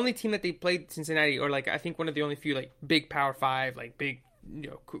mean, the only team that they played Cincinnati, or like I think one of the only few like big Power 5, like big,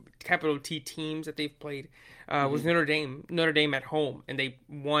 you know, capital T teams that they've played was Notre Dame. Notre Dame at home, and they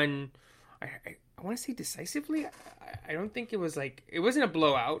won. I want to say decisively. I don't think it was like it wasn't a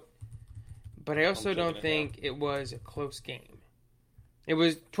blowout, but I also don't think it was a close game. It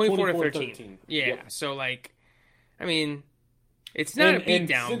was 24-13. Yeah, yep. So like, I mean, it's not a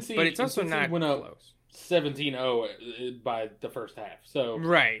beatdown, but it's also not close. 17-0 by the first half. So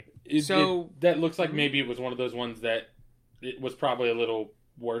right. That looks like maybe it was one of those ones that it was probably a little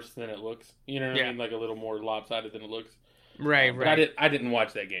worse than it looks. You know what I mean? Like a little more lopsided than it looks. Right, right. But I didn't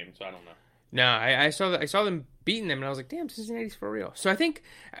watch that game, so I don't know. No, I saw them beating them, and I was like, damn, Cincinnati's for real. So I think,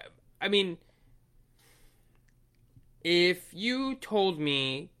 I mean, if you told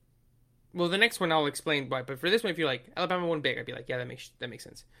me, well, the next one I'll explain why, but for this one, if you're like, Alabama won big, I'd be like, yeah, that makes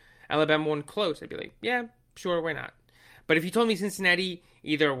sense. Alabama won close, I'd be like, yeah, sure, why not? But if you told me Cincinnati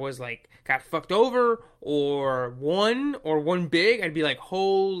either was like got fucked over or won big, I'd be like,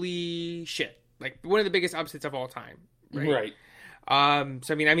 holy shit! Like one of the biggest upsets of all time, right? So I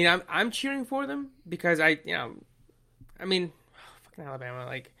mean, I'm cheering for them because fucking Alabama,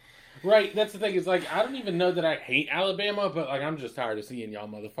 like. Right, that's the thing. It's like I don't even know that I hate Alabama, but like I'm just tired of seeing y'all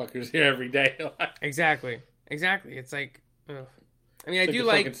motherfuckers here every day. Exactly. It's like, ugh. I mean, I It's do the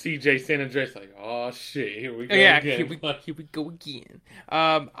like. fucking CJ San Andreas, like, oh shit, here we go Yeah, again. here we go again.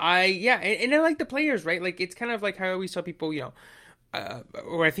 And I like the players, right? Like it's kind of like how I always tell people,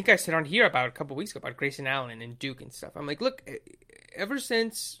 or I think I said on here about a couple weeks ago about Grayson Allen and Duke and stuff. I'm like, look, ever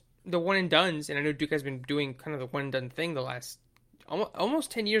since the one and dones, and I know Duke has been doing kind of the one and done thing the last almost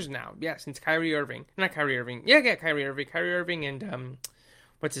 10 years now. Yeah, since Kyrie Irving, not Kyrie Irving, yeah, Kyrie Irving, and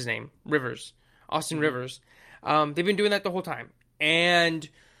what's his name, Rivers, Austin Rivers. They've been doing that the whole time, and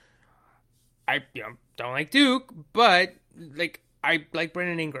I don't like Duke, but like I like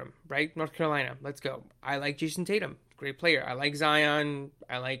Brandon Ingram, right? North Carolina, let's go. I like Jason Tatum, great player. I like Zion.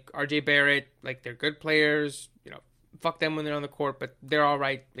 I like RJ Barrett. Like they're good players. Fuck them when they're on the court, but they're all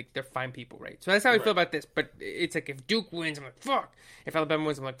right. Like they're fine people, right? So that's how I feel about this. But it's like if Duke wins, I'm like fuck. If Alabama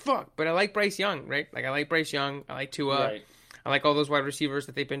wins, I'm like fuck. But I like Bryce Young, right? Like I like Bryce Young. I like Tua. Right. I like all those wide receivers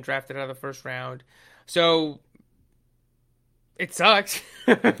that they've been drafted out of the first round. So it sucks,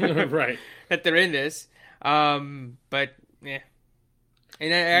 Right. that they're in this. But yeah,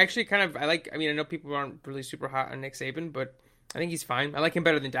 and I actually kind of I mean, I know people aren't really super hot on Nick Saban, but I think he's fine. I like him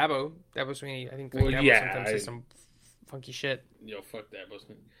better than Dabo. Dabo Sweeney, I think Dabo sometimes says some funky shit. Fuck that,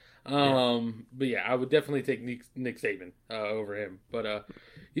 wasn't. But yeah, I would definitely take Nick Saban over him. But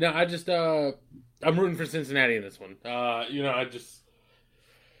I just I'm rooting for Cincinnati in this one. I just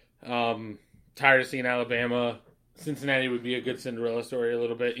tired of seeing Alabama. Cincinnati would be a good Cinderella story a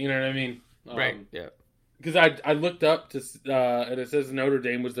little bit. You know what I mean? Right. Yeah. Because I looked up to and it says Notre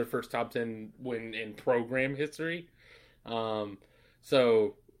Dame was their first top 10 win in program history.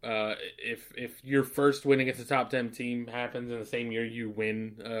 If your first win against a top 10 team happens in the same year you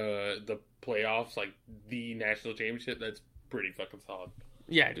win the playoffs, like the national championship, that's pretty fucking solid.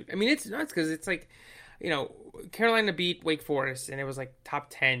 Yeah, dude. I mean, it's nuts because it's like, Carolina beat Wake Forest and it was like top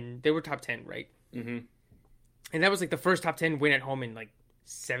 10. They were top 10, right? Mm-hmm. And that was like the first top 10 win at home in like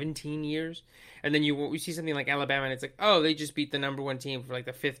 17 years. And then you see something like Alabama and it's like, oh, they just beat the number one team for like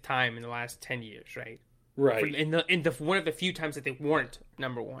the fifth time in the last 10 years, right? Right. In the one of the few times that they weren't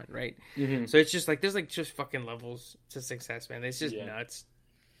number one, right? Mm-hmm. So it's just like there's like just fucking levels to success, man. It's just nuts.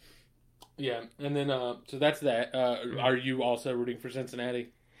 Yeah, and then so that's that. Are you also rooting for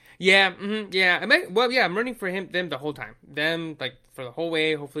Cincinnati? Yeah, yeah. I'm rooting for them the whole time. Them like for the whole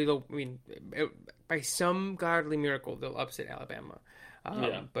way. Hopefully they'll. I mean, by some godly miracle they'll upset Alabama.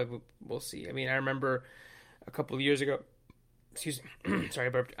 But we'll see. I mean, I remember a couple of years ago. Excuse me. Sorry, I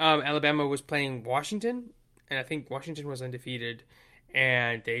burped. Alabama was playing Washington, and I think Washington was undefeated,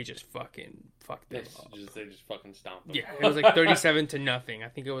 and they just fucking fucked them up. They just fucking stomped them. Yeah, it was like 37-0. I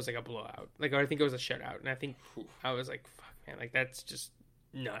think it was like a blowout. Or I think it was a shutout, and I was like, fuck, man, like that's just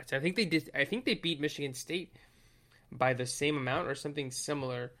nuts. I think they beat Michigan State by the same amount or something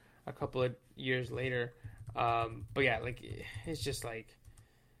similar a couple of years later. But yeah, like it's just like,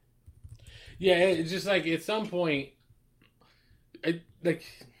 yeah, it's just like at some point. I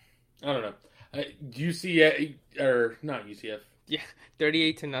don't know. UCF or not UCF? Yeah,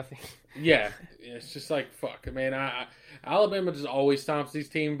 38-0. Yeah, it's just like fuck, man. Alabama just always stomps these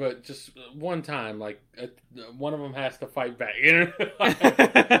teams, but just one time, like one of them has to fight back.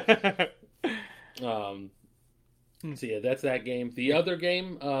 So yeah, that's that game. The other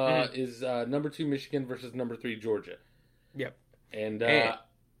game is number 2 Michigan versus number 3 Georgia. Yep. And go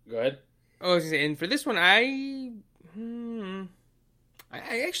ahead. Oh, I was gonna say, and for this one, I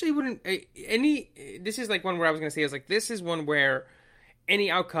actually wouldn't. This is like one where I was going to say, this is one where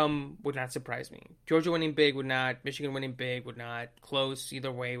any outcome would not surprise me. Georgia winning big would not. Michigan winning big would not. Close either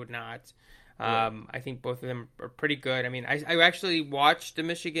way would not. I think both of them are pretty good. I mean, I actually watched the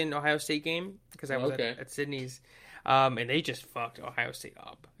Michigan-Ohio State game because I was at Sydney's. And they just fucked Ohio State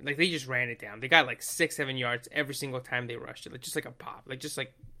up. Like, they just ran it down. They got like 6-7 yards every single time they rushed it. Like, just like a pop. Like, just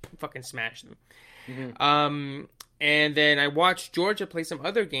like fucking smashed them. Mm-hmm. And then I watched Georgia play some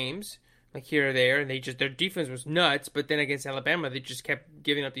other games, like here or there, and their defense was nuts. But then against Alabama, they just kept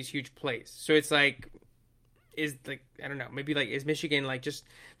giving up these huge plays. So it's like, I don't know, maybe like is Michigan like just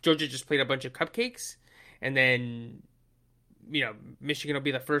Georgia just played a bunch of cupcakes, and then Michigan will be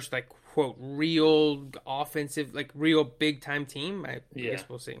the first like quote real offensive like real big time team. I guess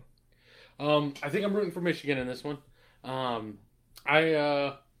we'll see. I think I'm rooting for Michigan in this one.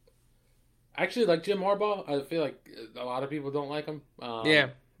 I actually like Jim Harbaugh. I feel like a lot of people don't like him. Yeah.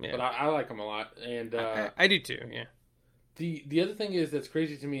 But I like him a lot, and I do too. Yeah. The other thing that's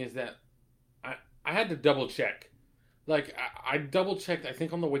crazy to me is that I had to double check. Like I double checked. I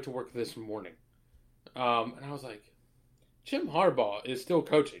think on the way to work this morning, and I was like, Jim Harbaugh is still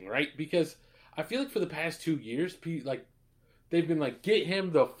coaching, right? Because I feel like for the past 2 years, like they've been like, get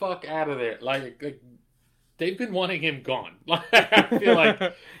him the fuck out of there. Like they've been wanting him gone. I feel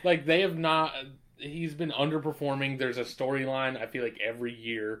like they have not. He's been underperforming. There's a storyline, I feel like, every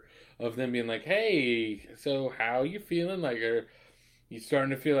year of them being like, hey, so how you feeling? Like, are you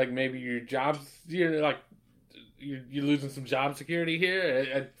starting to feel like maybe your job's, like, you're losing some job security here?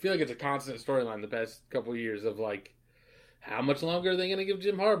 I feel like it's a constant storyline the past couple of years of, like, how much longer are they going to give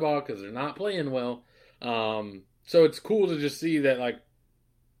Jim Harbaugh because they're not playing well? So it's cool to just see that, like,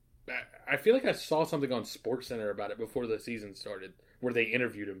 I feel like I saw something on SportsCenter about it before the season started where they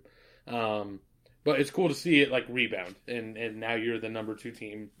interviewed him. But it's cool to see it, like, rebound, and now you're the number 2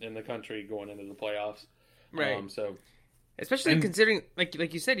 team in the country going into the playoffs, right? So, especially considering,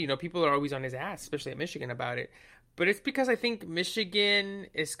 like you said, people are always on his ass, especially at Michigan, about it. But it's because I think Michigan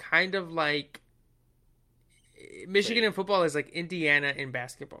is kind of like Michigan in football is like Indiana in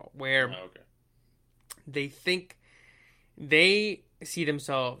basketball, where they think they see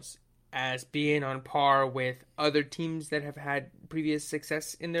themselves as being on par with other teams that have had previous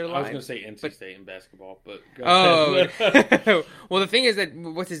success in their lives. I was going to say NC State in basketball, but go ahead. Well, the thing is that,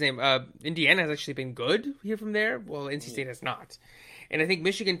 what's his name? Indiana has actually been good here from there. Well, NC State has not. And I think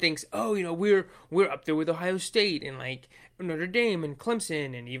Michigan thinks, we're up there with Ohio State and like Notre Dame and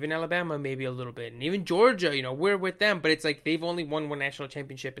Clemson and even Alabama maybe a little bit, and even Georgia, we're with them. But it's like they've only won one national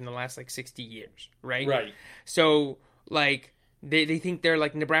championship in the last like 60 years, right? Right. So like they think they're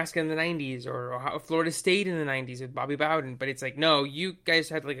like Nebraska in the 90s or Florida State in the 90s with Bobby Bowden. But it's like, no, you guys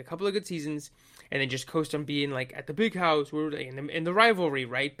had like a couple of good seasons and then just coast on being like at the big house, we're in the rivalry,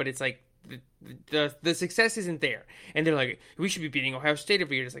 right? But it's like the success isn't there, and they're like, we should be beating Ohio State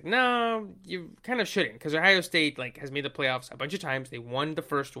every year. It's like, no, you kind of shouldn't, because Ohio State like has made the playoffs a bunch of times. They won the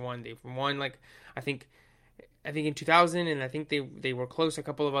first one. They've won like I think in 2000, and I think they were close a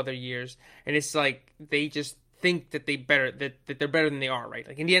couple of other years. And it's like they just think that they're better than they are, right?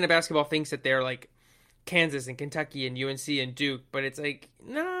 Like Indiana basketball thinks that they're like Kansas and Kentucky and UNC and Duke, but it's like,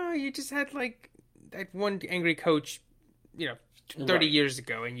 no, you just had like that one angry coach, 30 years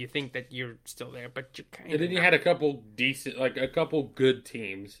ago, and you think that you're still there, but you're kind of. And then you had a couple good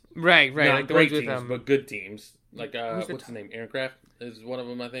teams, right? Not like the great ones teams, with but good teams. Like what's his name? Aaron Craft is one of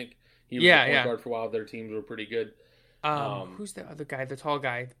them, I think. He was the point guard for a while. Their teams were pretty good. Who's the other guy? The tall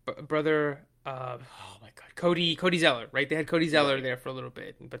guy, brother. Oh my God, Cody Zeller, right? They had Cody Zeller there for a little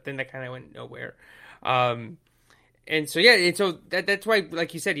bit, but then that kind of went nowhere. And so that's why,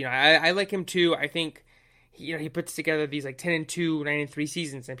 like you said, I like him too. I think he puts together these like 10-2, 9-3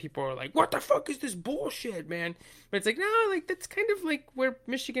 seasons, and people are like, "What the fuck is this bullshit, man?" But it's like, no, like that's kind of like where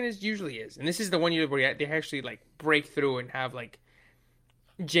Michigan usually is, and this is the one year where they actually like break through and have like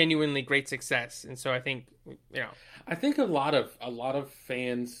genuinely great success. And so I think I think a lot of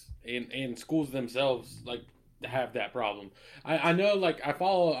fans and schools themselves like have that problem. I know, like I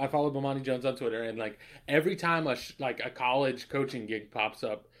follow Bomani Jones on Twitter, and like every time a college coaching gig pops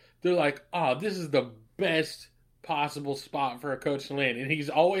up, they're like, "Oh, this is the best possible spot for a coach to land," and he's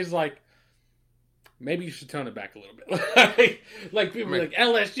always like, maybe you should tone it back a little bit. like people are like,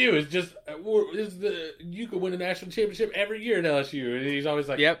 LSU you could win a national championship every year at LSU, and he's always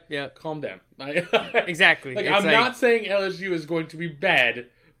like, yep, calm down. Exactly. I'm not saying LSU is going to be bad,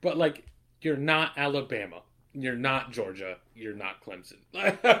 but like you're not Alabama, you're not Georgia, you're not Clemson.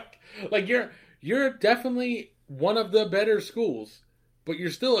 Like you're definitely one of the better schools, but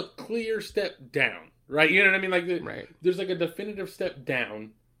you're still a clear step down. Right, you know what I mean? Like, there's like a definitive step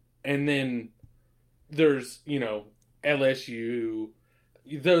down, and then there's LSU,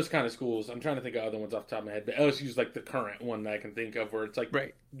 those kind of schools. I'm trying to think of other ones off the top of my head, but LSU's like the current one that I can think of where it's like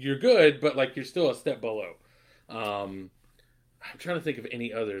you're good, but like you're still a step below. I'm trying to think of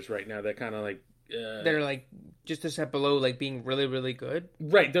any others right now that kind of like that are like just a step below, like being really, really good.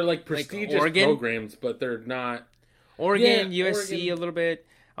 Right, they're like prestigious programs, but they're not. Oregon, USC a little bit.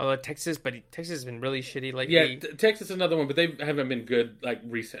 Although Texas has been really shitty lately. Yeah, Texas is another one, but they haven't been good, like,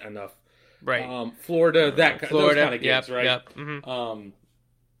 recent enough. Right. Florida, those kind of games, right? Yep. Mm-hmm.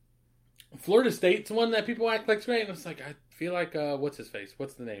 Florida State's one that people act like's great, and it's like, I feel like, what's his face?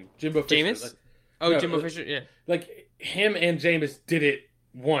 What's the name? Jimbo Fisher. Jameis? Jimbo Fisher, yeah. Like, him and Jameis did it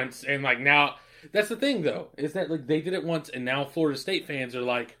once, and, like, now, that's the thing, though, is that, like, they did it once, and now Florida State fans are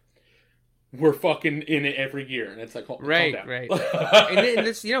like, we're fucking in it every year, and it's like, calm down. Right. and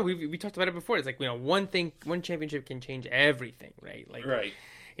this, we talked about it before. It's like, one championship can change everything, right? Like, right.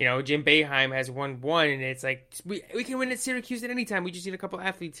 Jim Boeheim has won one, and it's like we can win at Syracuse at any time. We just need a couple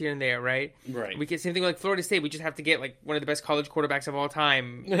athletes here and there, right? Right. We get same thing with like Florida State. We just have to get like one of the best college quarterbacks of all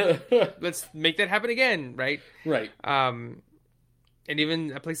time. Let's make that happen again, right? Right. And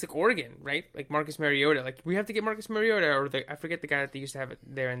even a place like Oregon, right? Like Marcus Mariota. Like, we have to get Marcus Mariota, or I forget the guy that they used to have it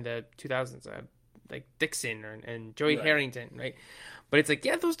there in the 2000s. like Dixon and Joey Right. Harrington, right? But it's like,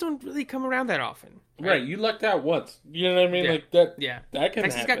 yeah, those don't really come around that often, Right, you lucked out once. You know what I mean? Yeah. Like that. Yeah, That can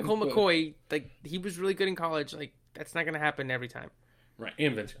Texas happen. got Cole but- McCoy. Like he was really good in college. Like that's not going to happen every time. Right,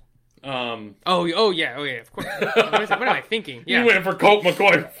 and Vince Young. Oh yeah, of course. What am I thinking? You Yeah. went for Colt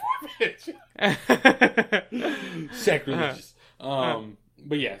McCoy before Vince. Sacrilegious.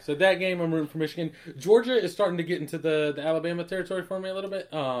 But yeah, so that game I'm rooting for Michigan. Georgia is starting to get into the Alabama territory for me a little bit.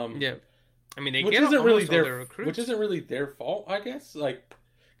 Yeah. I mean, they Which get isn't almost really all their recruits. which isn't really their fault, I guess. Like,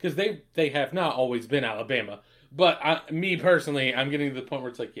 because they have not always been Alabama. But me personally, I'm getting to the point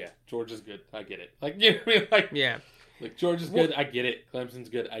where it's like, yeah, Georgia's good. I get it. Like, you know what I mean? Like, Yeah. like Georgia's good. I get it. Clemson's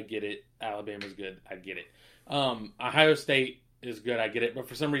good. I get it. Alabama's good. I get it. Ohio State is good. I get it. But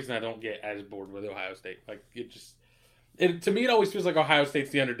for some reason, I don't get as bored with Ohio State. Like, to me, it always feels like Ohio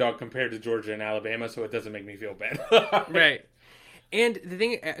State's the underdog compared to Georgia and Alabama, so it doesn't make me feel bad. Right. And the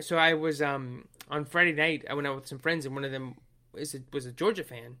thing, so I was on Friday night. I went out with some friends, and one of them was a Georgia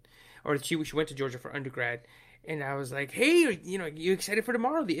fan, or she went to Georgia for undergrad. And I was like, "Hey, you excited for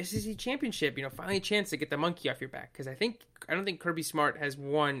tomorrow, the SEC championship? Finally a chance to get the monkey off your back." Because I don't think Kirby Smart has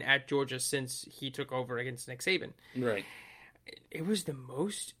won at Georgia since he took over against Nick Saban. Right. It was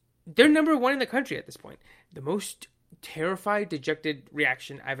they're number one in the country at this point. The most terrified, dejected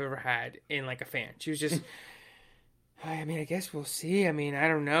reaction I've ever had in like a fan. She was just, I mean, I guess we'll see. I mean, I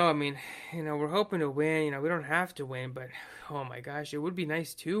don't know. I mean, we're hoping to win. We don't have to win, but oh my gosh, it would be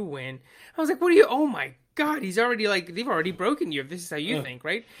nice to win. I was like, oh my God, he's already they've already broken you if this is how you think,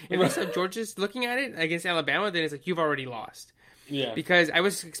 right? If this is how Georgia's looking at it against Alabama, then it's like, you've already lost. Yeah. Because I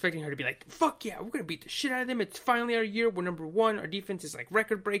was expecting her to be like, fuck yeah, we're going to beat the shit out of them. It's finally our year. We're number one. Our defense is like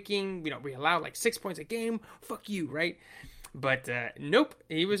record breaking. We allow like 6 points a game. Fuck you, right? But nope.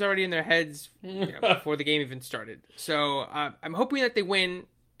 He was already in their heads before the game even started. So I'm hoping that they win.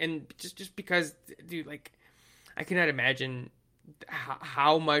 And just because, dude, like, I cannot imagine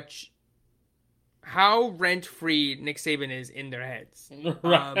how rent-free Nick Saban is in their heads.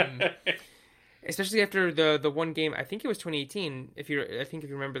 Right. Especially after the one game, I think it was 2018. If you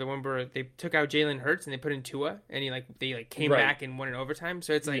remember the one where they took out Jalen Hurts and they put in Tua, and they came back and won in overtime.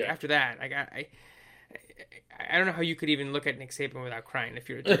 So it's like after that, I don't know how you could even look at Nick Saban without crying if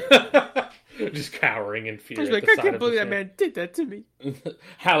you're a just cowering in fear. I was like, I can't believe that man did that to me.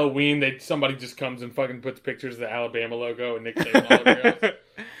 Halloween, somebody just comes and fucking puts pictures of the Alabama logo and Nick Saban all over your house.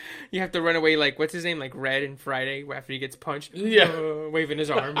 You have to run away like, what's his name? Like Red in Friday after he gets punched. Yeah. Waving his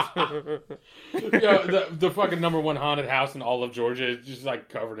arms. The fucking number one haunted house in all of Georgia is just like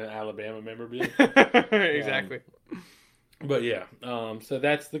covered in Alabama memorabilia. Exactly. But yeah, so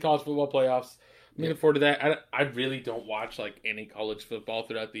that's the college football playoffs. I'm looking forward to that. I really don't watch like any college football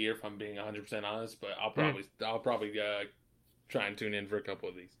throughout the year, if I'm being 100% honest. But I'll probably try and tune in for a couple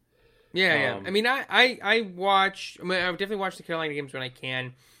of these. Yeah. I mean, I watch. I would definitely watch the Carolina games when I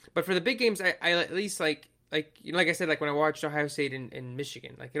can. But for the big games, I at least like I said, like when I watched Ohio State and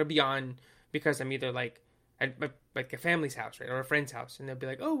Michigan, like it'll be on because I'm either like at like a family's house, right, or a friend's house, and they'll be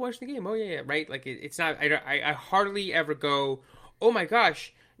like, "Oh, watch the game." Oh yeah, right. Like it's not. I hardly ever go, "Oh my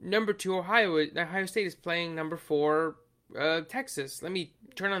gosh, number 2 Ohio State is playing number 4 Texas. Let me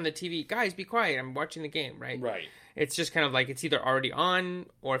turn on the TV, guys. Be quiet. I'm watching the game." Right. Right. It's just kind of like it's either already on,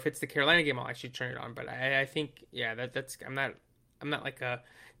 or if it's the Carolina game, I'll actually turn it on. But I think that's I'm not like a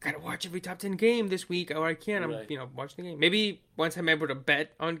gotta watch every top 10 game this week, or I can't. I'm watching the game. Maybe once I'm able to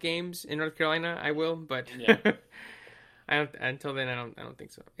bet on games in North Carolina, I will. But I don't. Until then, I don't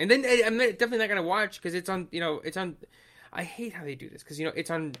think so. And then I'm definitely not gonna watch because it's on. It's on. I hate how they do this because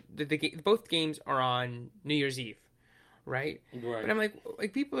it's on both games are on New Year's Eve, right? Right. But I'm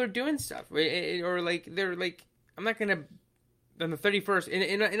like people are doing stuff, or like they're like I'm not gonna on the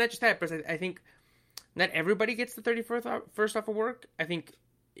 31st, and not just that, but I think not everybody gets the 31st first off of work. I think.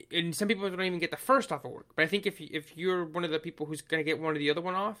 And some people don't even get the first off of work. But I think if you're one of the people who's going to get one or the other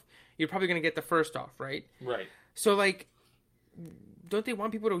one off, you're probably going to get the first off, right? Right. So, like, don't they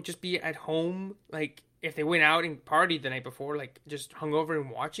want people to just be at home, like, if they went out and partied the night before, like, just hungover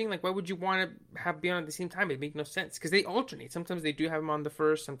and watching? Like, why would you want to be on at the same time? It'd make no sense. Because they alternate. Sometimes they do have them on the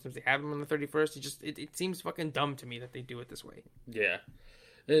 1st. Sometimes they have them on the 31st. It seems fucking dumb to me that they do it this way. Yeah.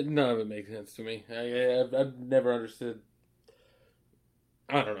 None of it makes sense to me. I've never understood.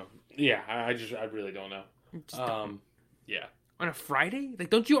 I don't know. Yeah, I really don't know. Yeah. On a Friday? Like,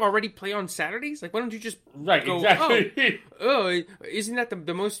 don't you already play on Saturdays? Like, why don't you just go, exactly. Isn't that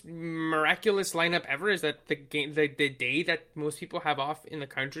the most miraculous lineup ever? Is that the day that most people have off in the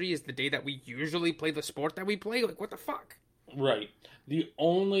country is the day that we usually play the sport that we play? Like, what the fuck? Right. The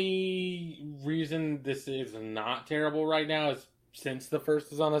only reason this is not terrible right now is since the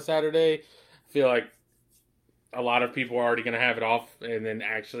 1st is on a Saturday, feel like a lot of people are already going to have it off, and then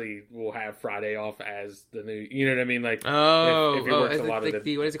actually will have Friday off as the new. You know what I mean? Like, if it works a lot of what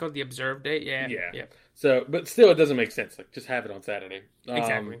is it called? The observed date? Yeah, yeah. So, but still, it doesn't make sense. Like, just have it on Saturday.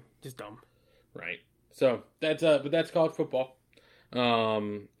 Exactly. Just dumb. Right. So but that's college football.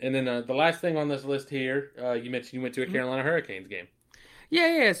 And then the last thing on this list here, you mentioned you went to a Carolina Hurricanes game.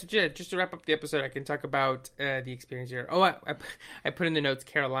 Yeah. So just to wrap up the episode, I can talk about the experience here. Oh, I put in the notes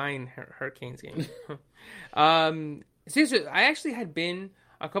Carolina Hurricanes game. Seriously, I actually had been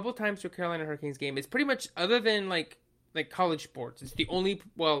a couple times to a Carolina Hurricanes game. It's pretty much, other than like college sports, it's the only.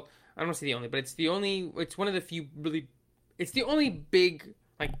 Well, I don't want to say the only, but it's the only. It's one of the few really. It's the only big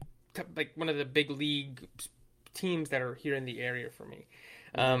like one of the big league teams that are here in the area for me.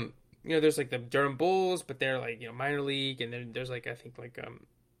 There's like the Durham Bulls, but they're like, minor league, and then there's like, I think like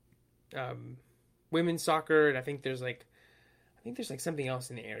women's soccer, and I think there's like something else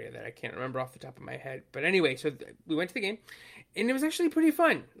in the area that I can't remember off the top of my head. But anyway, so we went to the game, and it was actually pretty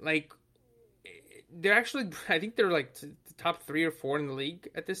fun. Like, they're actually, I think they're like the top 3 or 4 in the league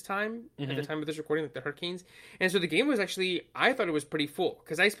at this time, at the time of this recording, like the Hurricanes. And so the game was actually, I thought it was pretty full,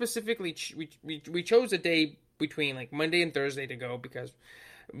 because I specifically, we chose a day between like Monday and Thursday to go, because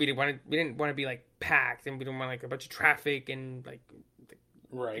we didn't want to be like packed, and we didn't want like a bunch of traffic and like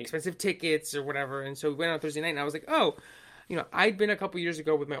expensive tickets or whatever. And so we went on Thursday night, and I was like, oh, I'd been a couple years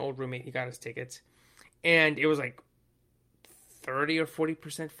ago with my old roommate. He got us tickets, and it was like 30 or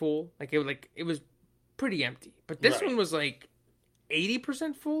 40% full. Like it was pretty empty. But this one was like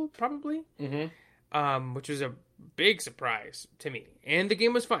 80% full, probably. Which was a big surprise to me. And the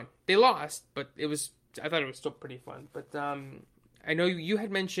game was fun. They lost, but I thought it was still pretty fun. But I know you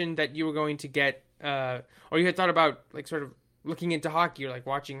had mentioned that you were going to get, or you had thought about like sort of looking into hockey or like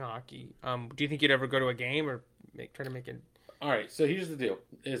watching hockey. Do you think you'd ever go to a game or try to make it? All right, so here's the deal: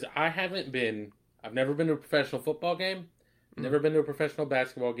 I've never been to a professional football game, never been to a professional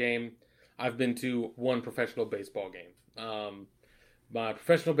basketball game. I've been to one professional baseball game. My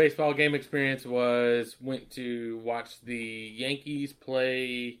professional baseball game experience went to watch the Yankees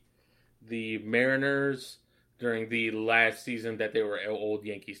play the Mariners during the last season that they were at Old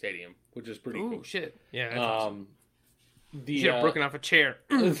Yankee Stadium, which is pretty cool. Oh, shit. Yeah, that's awesome. You should have broken off a chair.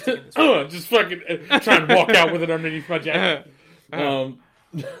 Just fucking trying to walk out with it underneath my jacket. I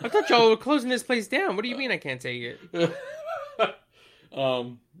thought y'all were closing this place down. What do you mean I can't take it?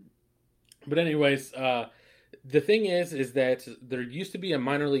 But anyways, the thing is that there used to be a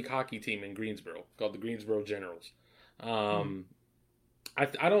minor league hockey team in Greensboro called the Greensboro Generals.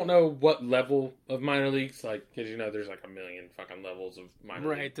 I don't know what level of minor leagues, like, because there's like a million fucking levels of minor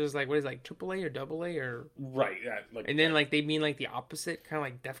league. Right, there's like, what is it, like AAA or AA or right, and then like they mean like the opposite, kind of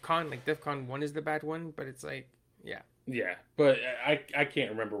like DEFCON. Like DEFCON 1 is the bad one, but it's like yeah. But I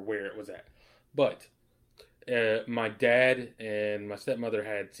can't remember where it was at. But my dad and my stepmother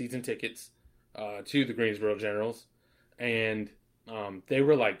had season tickets to the Greensboro Generals, and they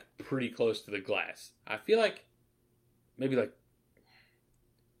were like pretty close to the glass. I feel like maybe like,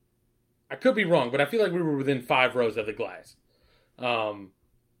 I could be wrong, but I feel like we were within 5 rows of the glass. And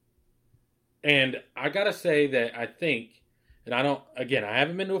I gotta say that I think, and I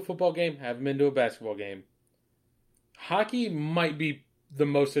haven't been to a football game, haven't been to a basketball game. Hockey might be the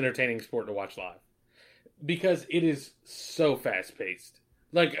most entertaining sport to watch live, because it is so fast paced.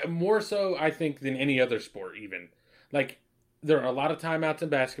 Like, more so, I think, than any other sport, even. Like, there are a lot of timeouts in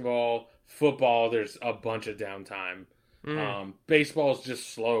basketball. Football, there's a bunch of downtime. Baseball is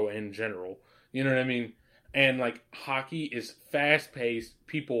just slow in general. You know what I mean? And, like, hockey is fast-paced.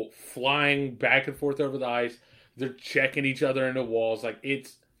 People flying back and forth over the ice. They're checking each other into walls. Like,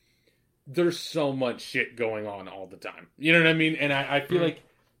 there's so much shit going on all the time. You know what I mean? And I feel like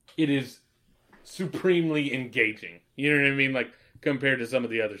it is supremely engaging. You know what I mean? Like, compared to some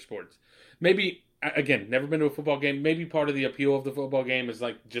of the other sports. Maybe, again, never been to a football game. Maybe part of the appeal of the football game is,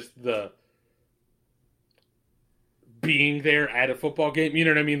 like, just the being there at a football game. You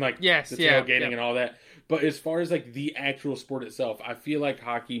know what I mean? Like, the tailgating and all that. But as far as, like, the actual sport itself, I feel like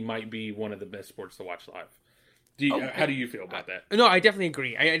hockey might be one of the best sports to watch live. How do you feel about that? No, I definitely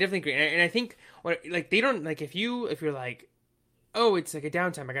agree. I definitely agree. And I think, like, they don't, like, if you're like, oh, it's like a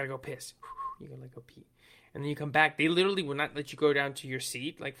downtime, I gotta go piss. You gotta, like, go pee. And then you come back, they literally will not let you go down to your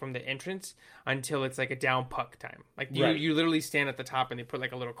seat, like, from the entrance until it's, like, a down puck time. Like, you literally stand at the top and they put,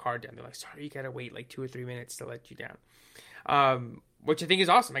 like, a little card down. They're like, sorry, you gotta wait, like, 2 or 3 minutes to let you down. Which I think is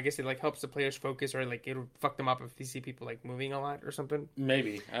awesome. I guess it, like, helps the players focus, or, like, it'll fuck them up if they see people, like, moving a lot or something.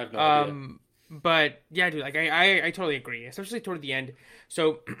 Maybe. I have no idea. But, yeah, dude, like, I totally agree, especially toward the end.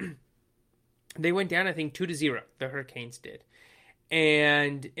 So, they went down, I think, 2-0, the Hurricanes did.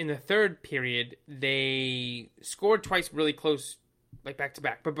 And in the third period, they scored twice really close, like back to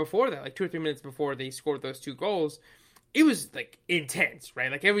back. But before that, like 2 or 3 minutes before they scored those 2 goals, it was like intense, right?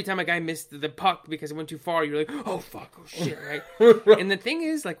 Like every time a guy missed the puck because it went too far, you're like, oh fuck, oh shit, right? And the thing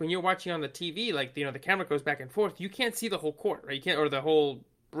is, like when you're watching on the TV, like the camera goes back and forth, you can't see the whole court, right? You can't, or the whole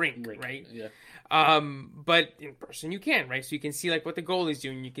rink. Right? Yeah. But in person you can, right? So you can see like what the goalie's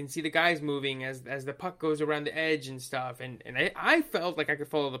doing. You can see the guys moving as the puck goes around the edge and stuff. And I felt like I could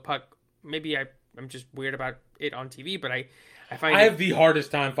follow the puck. Maybe I'm just weird about it on TV, but I find I have the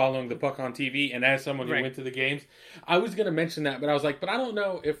hardest time following the puck on TV. And as someone who went to the games, I was going to mention that, but I was like, but I don't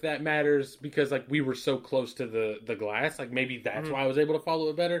know if that matters because like we were so close to the glass. Like maybe that's why I was able to follow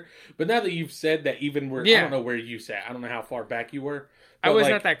it better. But now that you've said that, even where I don't know where you sat. I don't know how far back you were. I was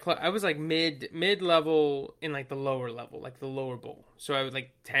not that close. I was like mid level in like the lower level, like the lower bowl. So I was like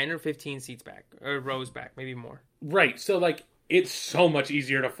 10 or 15 seats back, or rows back, maybe more. Right. So like it's so much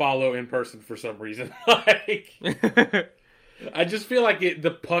easier to follow in person for some reason. Like I just feel like the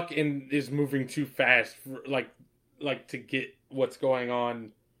puck is moving too fast for like to get what's going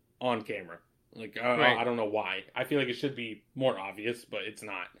on camera. Like I don't know why. I feel like it should be more obvious, but it's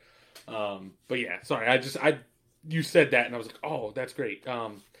not. But yeah, sorry. You said that, and I was like, "Oh, that's great."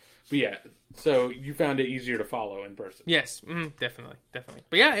 But yeah, so you found it easier to follow in person. Yes, definitely.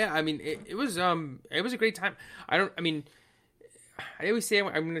 But yeah. I mean, it was a great time. I always say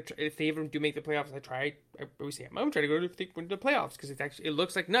I'm gonna try, if they ever do make the playoffs. I always say I'm gonna try to go to the playoffs because it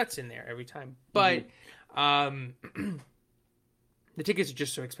looks like nuts in there every time. But the tickets are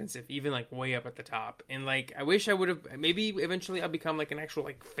just so expensive, even like way up at the top. And like, I wish I would have. Maybe eventually I'll become like an actual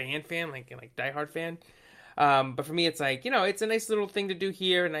like fan, like diehard fan. But for me, it's like, it's a nice little thing to do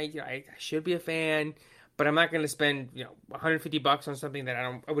here, and I should be a fan, but I'm not going to spend, $150 on something that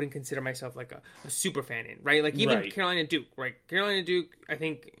I wouldn't consider myself like a super fan in, right? Like even Carolina Duke, right? Carolina Duke, I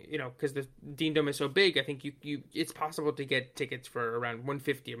think, because the Dean Dome is so big, I think it's possible to get tickets for around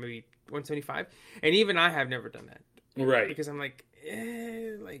 150 or maybe 175, and even I have never done that, right? Because I'm like,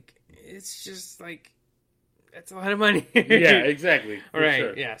 it's just like that's a lot of money. Yeah, exactly. Right?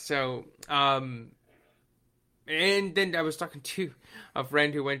 Sure. Yeah. So, and then I was talking to a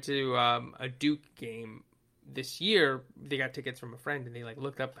friend who went to a Duke game this year. They got tickets from a friend, and they like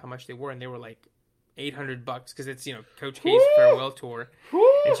looked up how much they were, and they were like $800 because it's Coach K's farewell tour.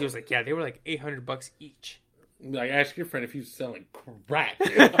 And she was like, "Yeah, they were like $800 each." Like, ask your friend if he was selling crack.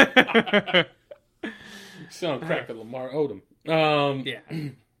 Selling crack to Lamar Odom. Yeah.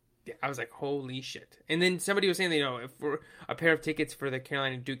 Yeah, I was like, holy shit. And then somebody was saying, if for a pair of tickets for the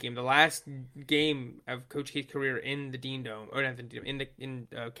Carolina Duke game, the last game of Coach K's career in the Dean Dome, or not the Dean Dome, in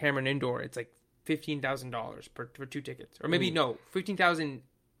Cameron Indoor, it's like $15,000 for 2 tickets. Or maybe, $15,000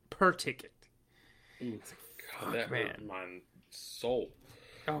 per ticket. It's like, God, that hurt my soul.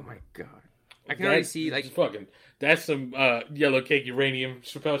 Oh my God. I can already see, like... That's some yellow cake uranium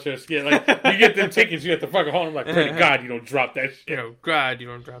Chappelle show skit. Like, you get them tickets, you have to fucking hold them. Like, pray to God you don't drop that shit. God, you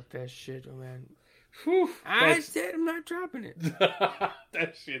don't drop that shit, oh man. Whew, I said I'm not dropping it.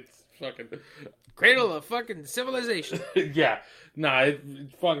 That shit's fucking... Cradle of fucking civilization. Yeah. Nah, it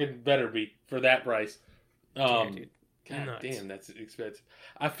fucking better be for that price. Yeah, dude. God Nuts. damn, that's expensive.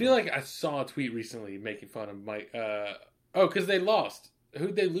 I feel like I saw a tweet recently making fun of Mike. Because they lost.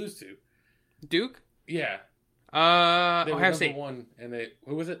 Who'd they lose to? Duke? Yeah. They were Ohio State. One, and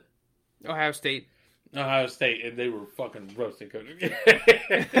who was it? Ohio State. Ohio State, and they were fucking roasting Coach. They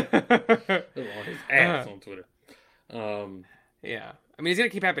were on his ass on Twitter. Yeah. I mean, it's going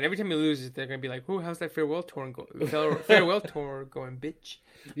to keep happening. Every time he loses, they're going to be like, how's that farewell tour going, bitch?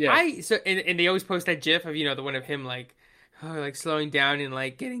 Yeah. And they always post that gif of, the one of him, like slowing down and,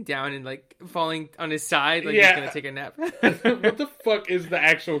 like, getting down and, like, falling on his side, like he's going to take a nap. What the fuck is the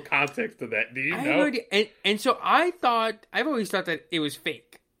actual context of that? Do you know? And so I've always thought that it was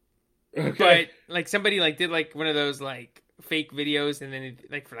fake. Okay. But, like, somebody, like, did, like, one of those, like, fake videos, and then,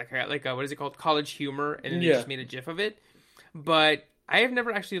 what is it called? College Humor, and then they just made a gif of it. But I have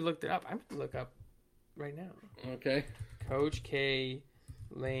never actually looked it up. I'm going to look up right now. Okay. Coach K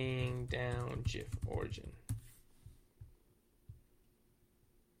laying down GIF origin.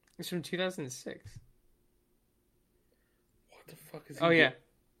 It's from 2006. What the fuck is he doing? Yeah.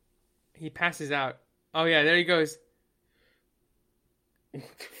 He passes out. Oh, yeah, there he goes. What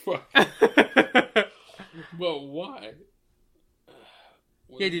the fuck? But why?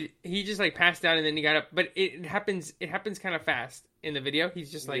 Yeah, dude, he just, like, passed out and then he got up. But it happens kind of fast in the video.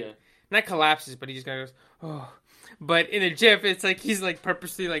 He's just, like, not collapses, but he just kind of goes, oh. But in the GIF, it's like he's, like,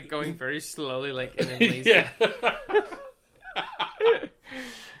 purposely, like, going very slowly, like, and then lazy. Yeah.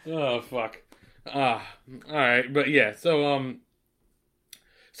 Oh, fuck. All right. But, yeah, so,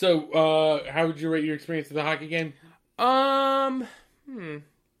 So, how would you rate your experience of the hockey game? Um, hmm.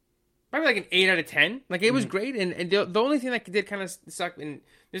 Probably like an 8 out of 10. Like, it was great. And the only thing that did kind of suck, and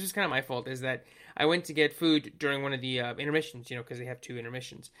this was kind of my fault, is that I went to get food during one of the intermissions, because they have 2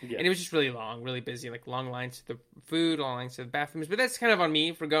 intermissions. Yeah. And it was just really long, really busy, like long lines to the food, long lines to the bathrooms. But that's kind of on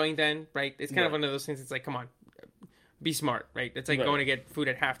me for going then, right? It's kind of one of those things that's like, come on, be smart, right? It's like going to get food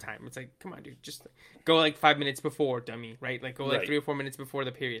at halftime. It's like, come on, dude, just go like 5 minutes before, dummy, right? Like go like 3 or 4 minutes before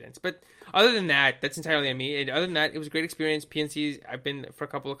the period ends. But other than that, that's entirely on me. And other than that, it was a great experience. PNC, I've been for a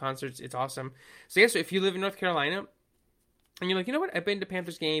couple of concerts. It's awesome. So yeah, so if you live in North Carolina and you're like, you know what, I've been to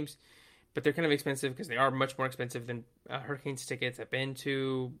Panthers games, but they're kind of expensive because they are much more expensive than Hurricanes tickets. I've been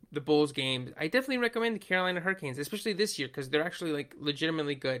to the Bulls games. I definitely recommend the Carolina Hurricanes, especially this year because they're actually like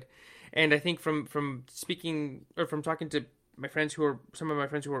legitimately good. And I think from speaking or from talking to my friends some of my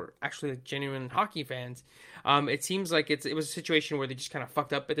friends who are actually like genuine hockey fans, it seems like it was a situation where they just kind of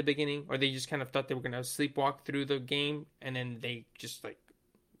fucked up at the beginning, or they just kind of thought they were going to sleepwalk through the game, and then they just like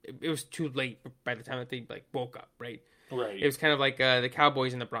it was too late by the time that they like woke up, right? Right. It was kind of like the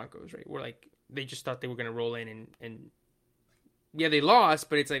Cowboys and the Broncos, right? Where like they just thought they were going to roll in and yeah, they lost,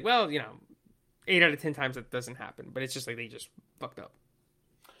 but it's like, well, 8 out of 10 times that doesn't happen, but it's just like they just fucked up.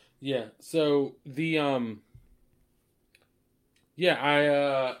 Yeah. So I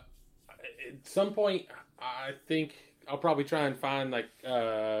at some point I think I'll probably try and find like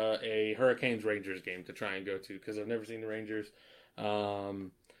a Hurricanes Rangers game to try and go to because I've never seen the Rangers.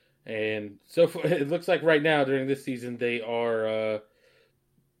 And so it looks like right now during this season they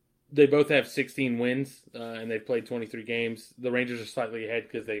both have 16 wins and they've played 23 games. The Rangers are slightly ahead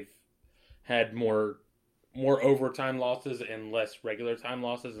because they've had more overtime losses and less regular time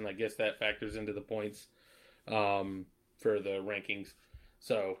losses, and I guess that factors into the points for the rankings.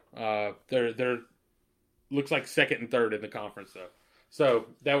 So they're looks like second and third in the conference though. So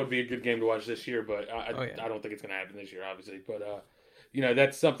that would be a good game to watch this year, but I don't think it's going to happen this year, obviously. But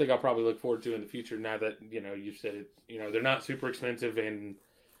that's something I'll probably look forward to in the future. Now that you've said it, they're not super expensive, and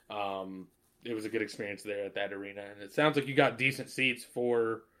it was a good experience there at that arena. And it sounds like you got decent seats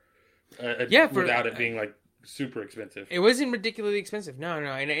for without it being like super expensive. It wasn't ridiculously expensive. No.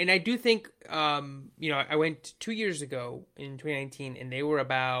 And I do think, I went 2 years ago in 2019 and they were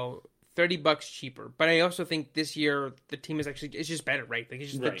about $30 cheaper. But I also think this year the team it's just better, right? Like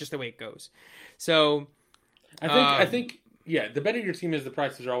it's just the way it goes. So I think the better your team is, the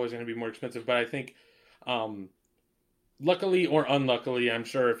prices are always going to be more expensive. But I think, luckily or unluckily, I'm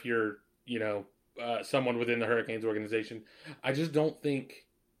sure if you're, someone within the Hurricanes organization, I just don't think,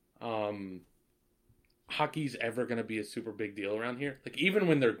 hockey's ever going to be a super big deal around here. Like even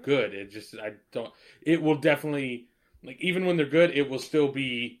when they're good, it will definitely, like even when they're good, it will still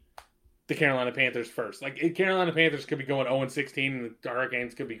be the Carolina Panthers first. Like Carolina Panthers could be going 0-16 and the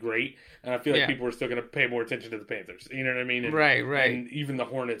Hurricanes could be great. And I feel like people are still going to pay more attention to the Panthers. You know what I mean? And, right. And even the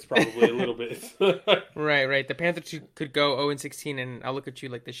Hornets probably a little bit. Right. The Panthers could go 0-16 and I'll look at you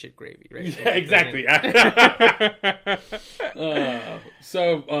like the shit gravy, right? Yeah, exactly.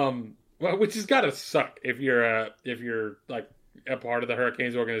 Which has got to suck if you're like a part of the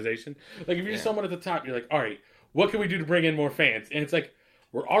Hurricanes organization. Like if you're someone at the top, you're like, all right, what can we do to bring in more fans? And it's like,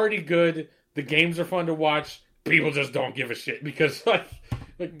 we're already good. The games are fun to watch. People just don't give a shit because like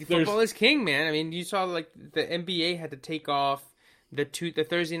football is king, man. I mean, you saw like the NBA had to take off the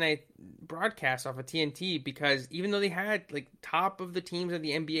Thursday night broadcast off of TNT because even though they had like top of the teams of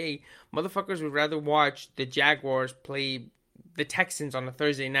the NBA, motherfuckers would rather watch the Jaguars play the Texans on a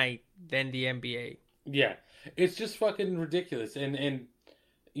Thursday night than the NBA. Yeah, it's just fucking ridiculous. And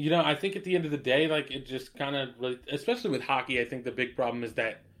I think at the end of the day, like it just kind of, especially with hockey, I think the big problem is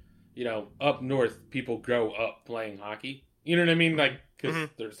that, up north, people grow up playing hockey. You know what I mean? Like, because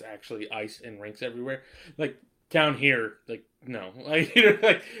there's actually ice and rinks everywhere. Like down here, like no, like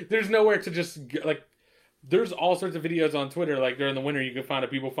like there's nowhere to just like. There's all sorts of videos on Twitter, like during the winter, you can find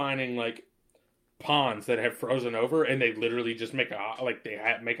people finding like ponds that have frozen over, and they literally just make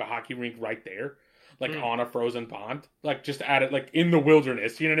make a hockey rink right there, like on a frozen pond, like just at it, like in the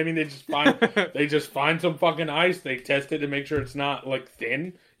wilderness. You know what I mean? They just find some fucking ice, they test it to make sure it's not like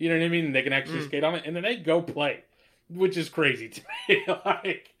thin. You know what I mean? And they can actually skate on it, and then they go play, which is crazy to me.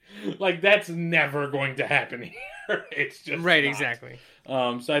 like that's never going to happen here. It's just right, not. Exactly.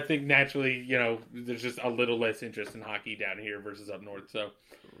 So I think naturally, there's just a little less interest in hockey down here versus up north. So.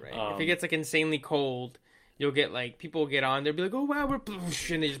 Right. If it gets like insanely cold, you'll get like people will get on. They'll be like, "Oh wow, we're,"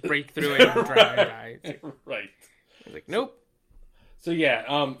 and they just break through it and die. Right. It's like nope. So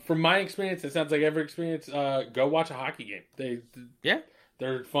yeah, from my experience, it sounds like every experience. Go watch a hockey game.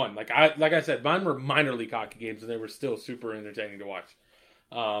 They're fun. Like I said, mine were minor league hockey games, and they were still super entertaining to watch.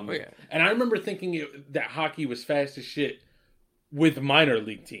 And I remember thinking that hockey was fast as shit with minor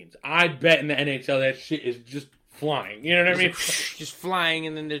league teams. I bet in the NHL that shit is just flying. You know what I mean? Like, just flying,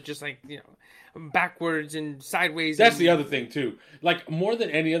 and then they're just like, backwards and sideways. That's the other thing too. Like, more than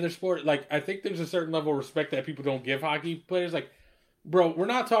any other sport, like, I think there's a certain level of respect that people don't give hockey players. Like, bro, we're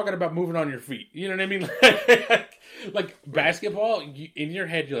not talking about moving on your feet. You know what I mean? Like basketball, in your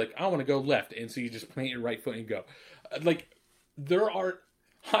head, you're like, I want to go left, and so you just plant your right foot and go. Like, there are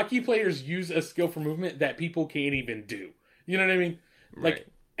hockey players use a skill for movement that people can't even do. You know what I mean? Like, Right.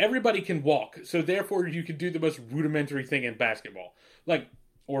 everybody can walk, so therefore you can do the most rudimentary thing in basketball, like,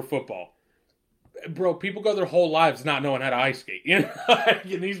 or football. Bro, people go their whole lives not knowing how to ice skate. You know,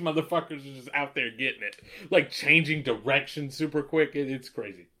 and these motherfuckers are just out there getting it, like changing direction super quick. It's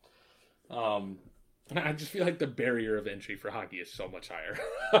crazy. And I just feel like the barrier of entry for hockey is so much higher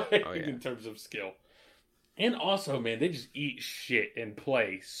in terms of skill. And also, man, they just eat shit and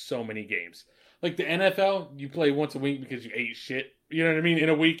play so many games. Like the NFL, you play once a week because you ate shit. You know what I mean? In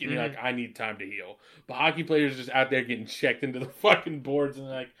a week, and you're like, I need time to heal. But hockey players are just out there getting checked into the fucking boards, and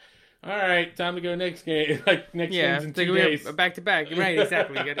they're like, all right, time to go next game. Like, next game's in 2 days. Back to back. Right,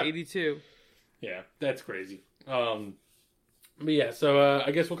 exactly. You got 82. Yeah, that's crazy. But yeah, so I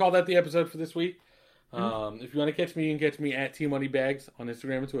guess we'll call that the episode for this week. If you want to catch me, you can catch me at TMoneyBags on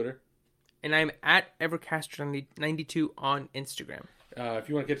Instagram and Twitter. And I'm at Evercaster92 on Instagram. If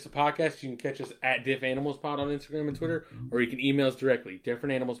you want to catch the podcast, you can catch us at DiffAnimalsPod on Instagram and Twitter, or you can email us directly,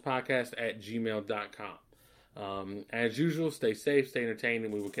 differentanimalspodcast@gmail.com. As usual, stay safe, stay entertained,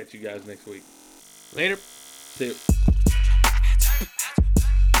 and we will catch you guys next week. Later. See you.